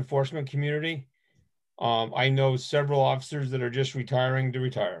the law enforcement community. I know several officers that are just retiring to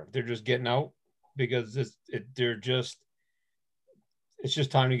retire. They're just getting out because it's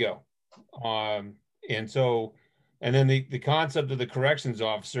just time to go. And then the concept of the corrections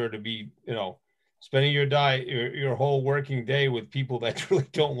officer to be, you know, spending your whole working day with people that really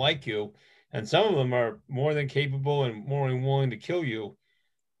don't like you, and some of them are more than capable and more than willing to kill you.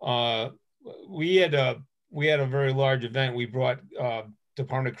 We had a very large event. We brought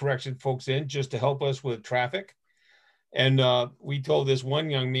Department of Correction folks in just to help us with traffic, and we told this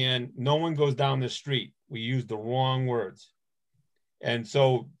one young man, no one goes down the street. We used the wrong words, and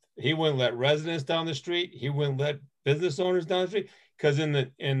so he wouldn't let residents down the street. He wouldn't let business owners down the street. Because in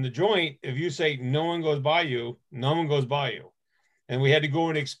the joint, if you say no one goes by you, no one goes by you. And we had to go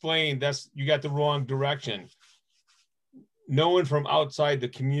and explain you got the wrong direction. No one from outside the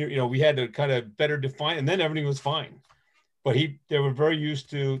community, you know, we had to kind of better define, and then everything was fine. But they were very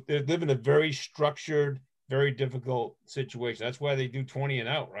used to, they live in a very structured, very difficult situation. That's why they do 20 and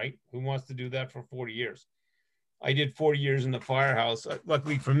out, right? Who wants to do that for 40 years? I did 40 years in the firehouse.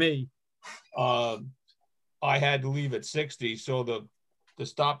 Luckily for me, I had to leave at 60, so the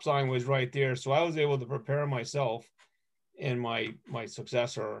stop sign was right there. So I was able to prepare myself and my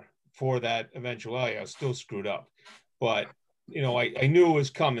successor for that eventuality. I was still screwed up, but you know, I knew it was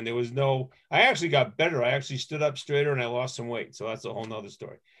coming. I actually got better. I actually stood up straighter and I lost some weight. So that's a whole nother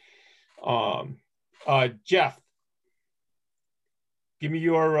story. Jeff, give me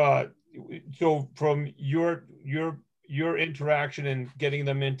your so from your interaction and getting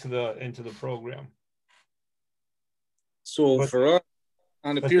them into the program. So for us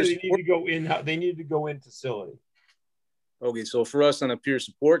on the peer they need support, to go in. They need to go in facility. okay, so for us on the peer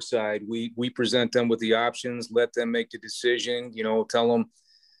support side, we present them with the options, let them make the decision. You know, tell them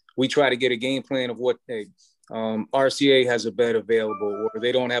we try to get a game plan of what they RCA has a bed available, or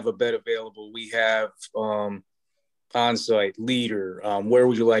they don't have a bed available. We have on-site leader. Where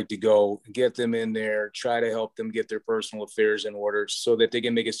would you like to go? Get them in there. Try to help them get their personal affairs in order so that they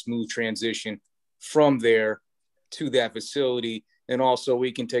can make a smooth transition from there to that facility. And also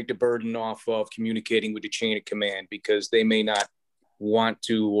we can take the burden off of communicating with the chain of command, because they may not want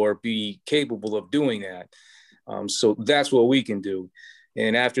to or be capable of doing that. So that's what we can do.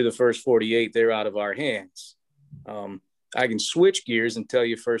 And after the first 48, they're out of our hands. I can switch gears and tell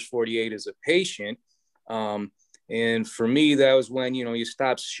you first 48 is a patient. And for me, that was when, you know, you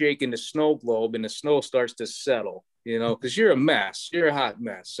stop shaking the snow globe and the snow starts to settle, you know, because you're a mess. You're a hot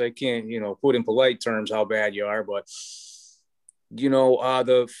mess. I can't, you know, put in polite terms how bad you are. But, you know,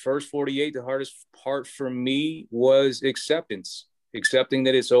 the first 48, the hardest part for me was accepting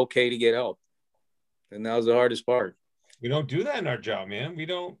that it's okay to get help. And that was the hardest part. We don't do that in our job, man. We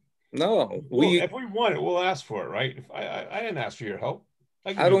don't. No, if we want it, we'll ask for it, right? If I didn't ask for your help.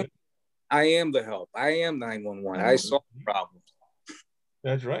 I am the help. I am 911. I solve problems.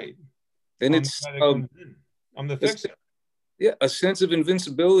 That's right. And I'm the fixer. Yeah, a sense of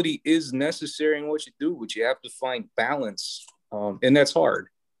invincibility is necessary in what you do, but you have to find balance, and that's hard.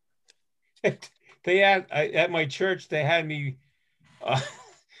 At my church, they had me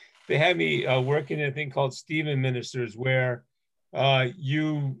working in a thing called Stephen Ministers, where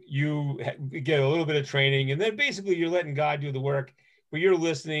you get a little bit of training, and then basically you're letting God do the work, but you're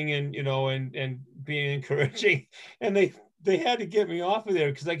listening and, you know, and being encouraging. And they had to get me off of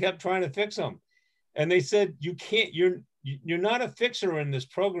there because I kept trying to fix them, and they said, you can't. You're not a fixer in this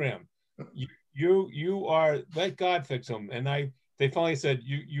program. You are, let God fix them. And they finally said,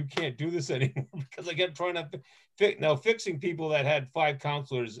 you can't do this anymore, because I kept trying to fixing people that had 5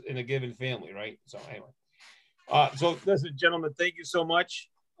 counselors in a given family, right? So anyway, so listen, gentlemen, thank you so much.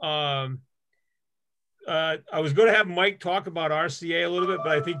 I was going to have Mike talk about RCA a little bit,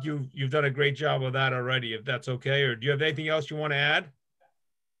 but I think you've done a great job of that already, if that's okay. Or do you have anything else you want to add?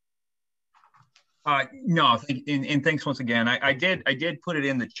 No, and thanks once again. I did put it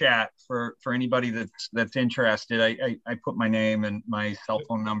in the chat for anybody that's interested. I put my name and my cell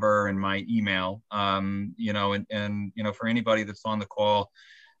phone number and my email. You know, and you know, for anybody that's on the call,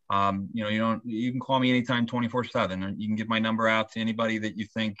 you know, you can call me anytime, 24/7. You can give my number out to anybody that you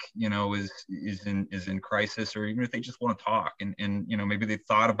think, you know, is in crisis, or even if they just want to talk, and you know, maybe they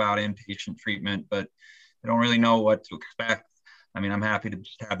thought about inpatient treatment, but they don't really know what to expect. I mean, I'm happy to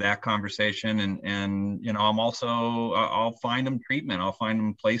just have that conversation, and you know, I'll find them treatment, I'll find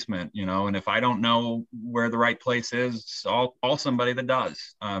them placement, you know, and if I don't know where the right place is, I'll call somebody that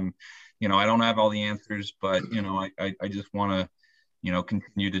does. You know, I don't have all the answers, but you know, I just want to, you know,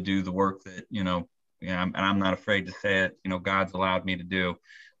 continue to do the work that, you know, and I'm not afraid to say it, you know, God's allowed me to do.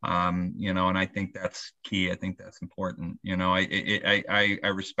 You know, and I think that's key. I think that's important. You know, I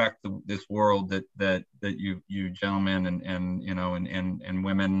respect this world that you gentlemen and you know, and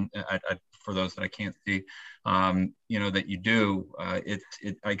women, for those that I can't see, you know, that you do.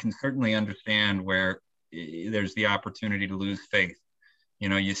 I can certainly understand where there's the opportunity to lose faith. You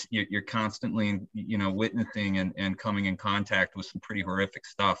know, you're constantly, you know, witnessing and coming in contact with some pretty horrific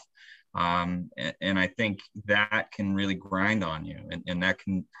stuff. And I think that can really grind on you, and that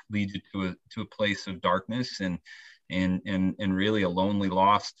can lead you to a place of darkness and really a lonely,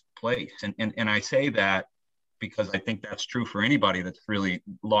 lost place. And I say that because I think that's true for anybody that's really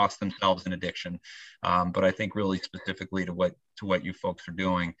lost themselves in addiction. But I think really specifically to what you folks are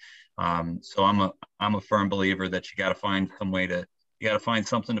doing. So I'm a firm believer that you got to find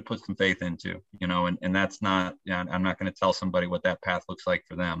something to put some faith into, you know, and that's not, I'm not going to tell somebody what that path looks like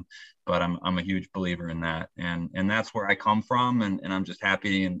for them, but I'm a huge believer in that. And that's where I come from. And I'm just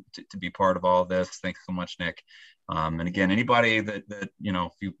happy to be part of all of this. Thanks so much, Nick. And again, anybody that, you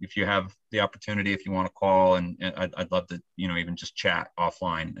know, if you have the opportunity, if you want to call, and I'd love to, you know, even just chat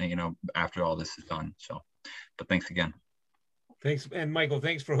offline, you know, after all this is done. So, but thanks again. Thanks. And Michael,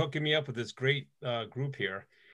 thanks for hooking me up with this great group here.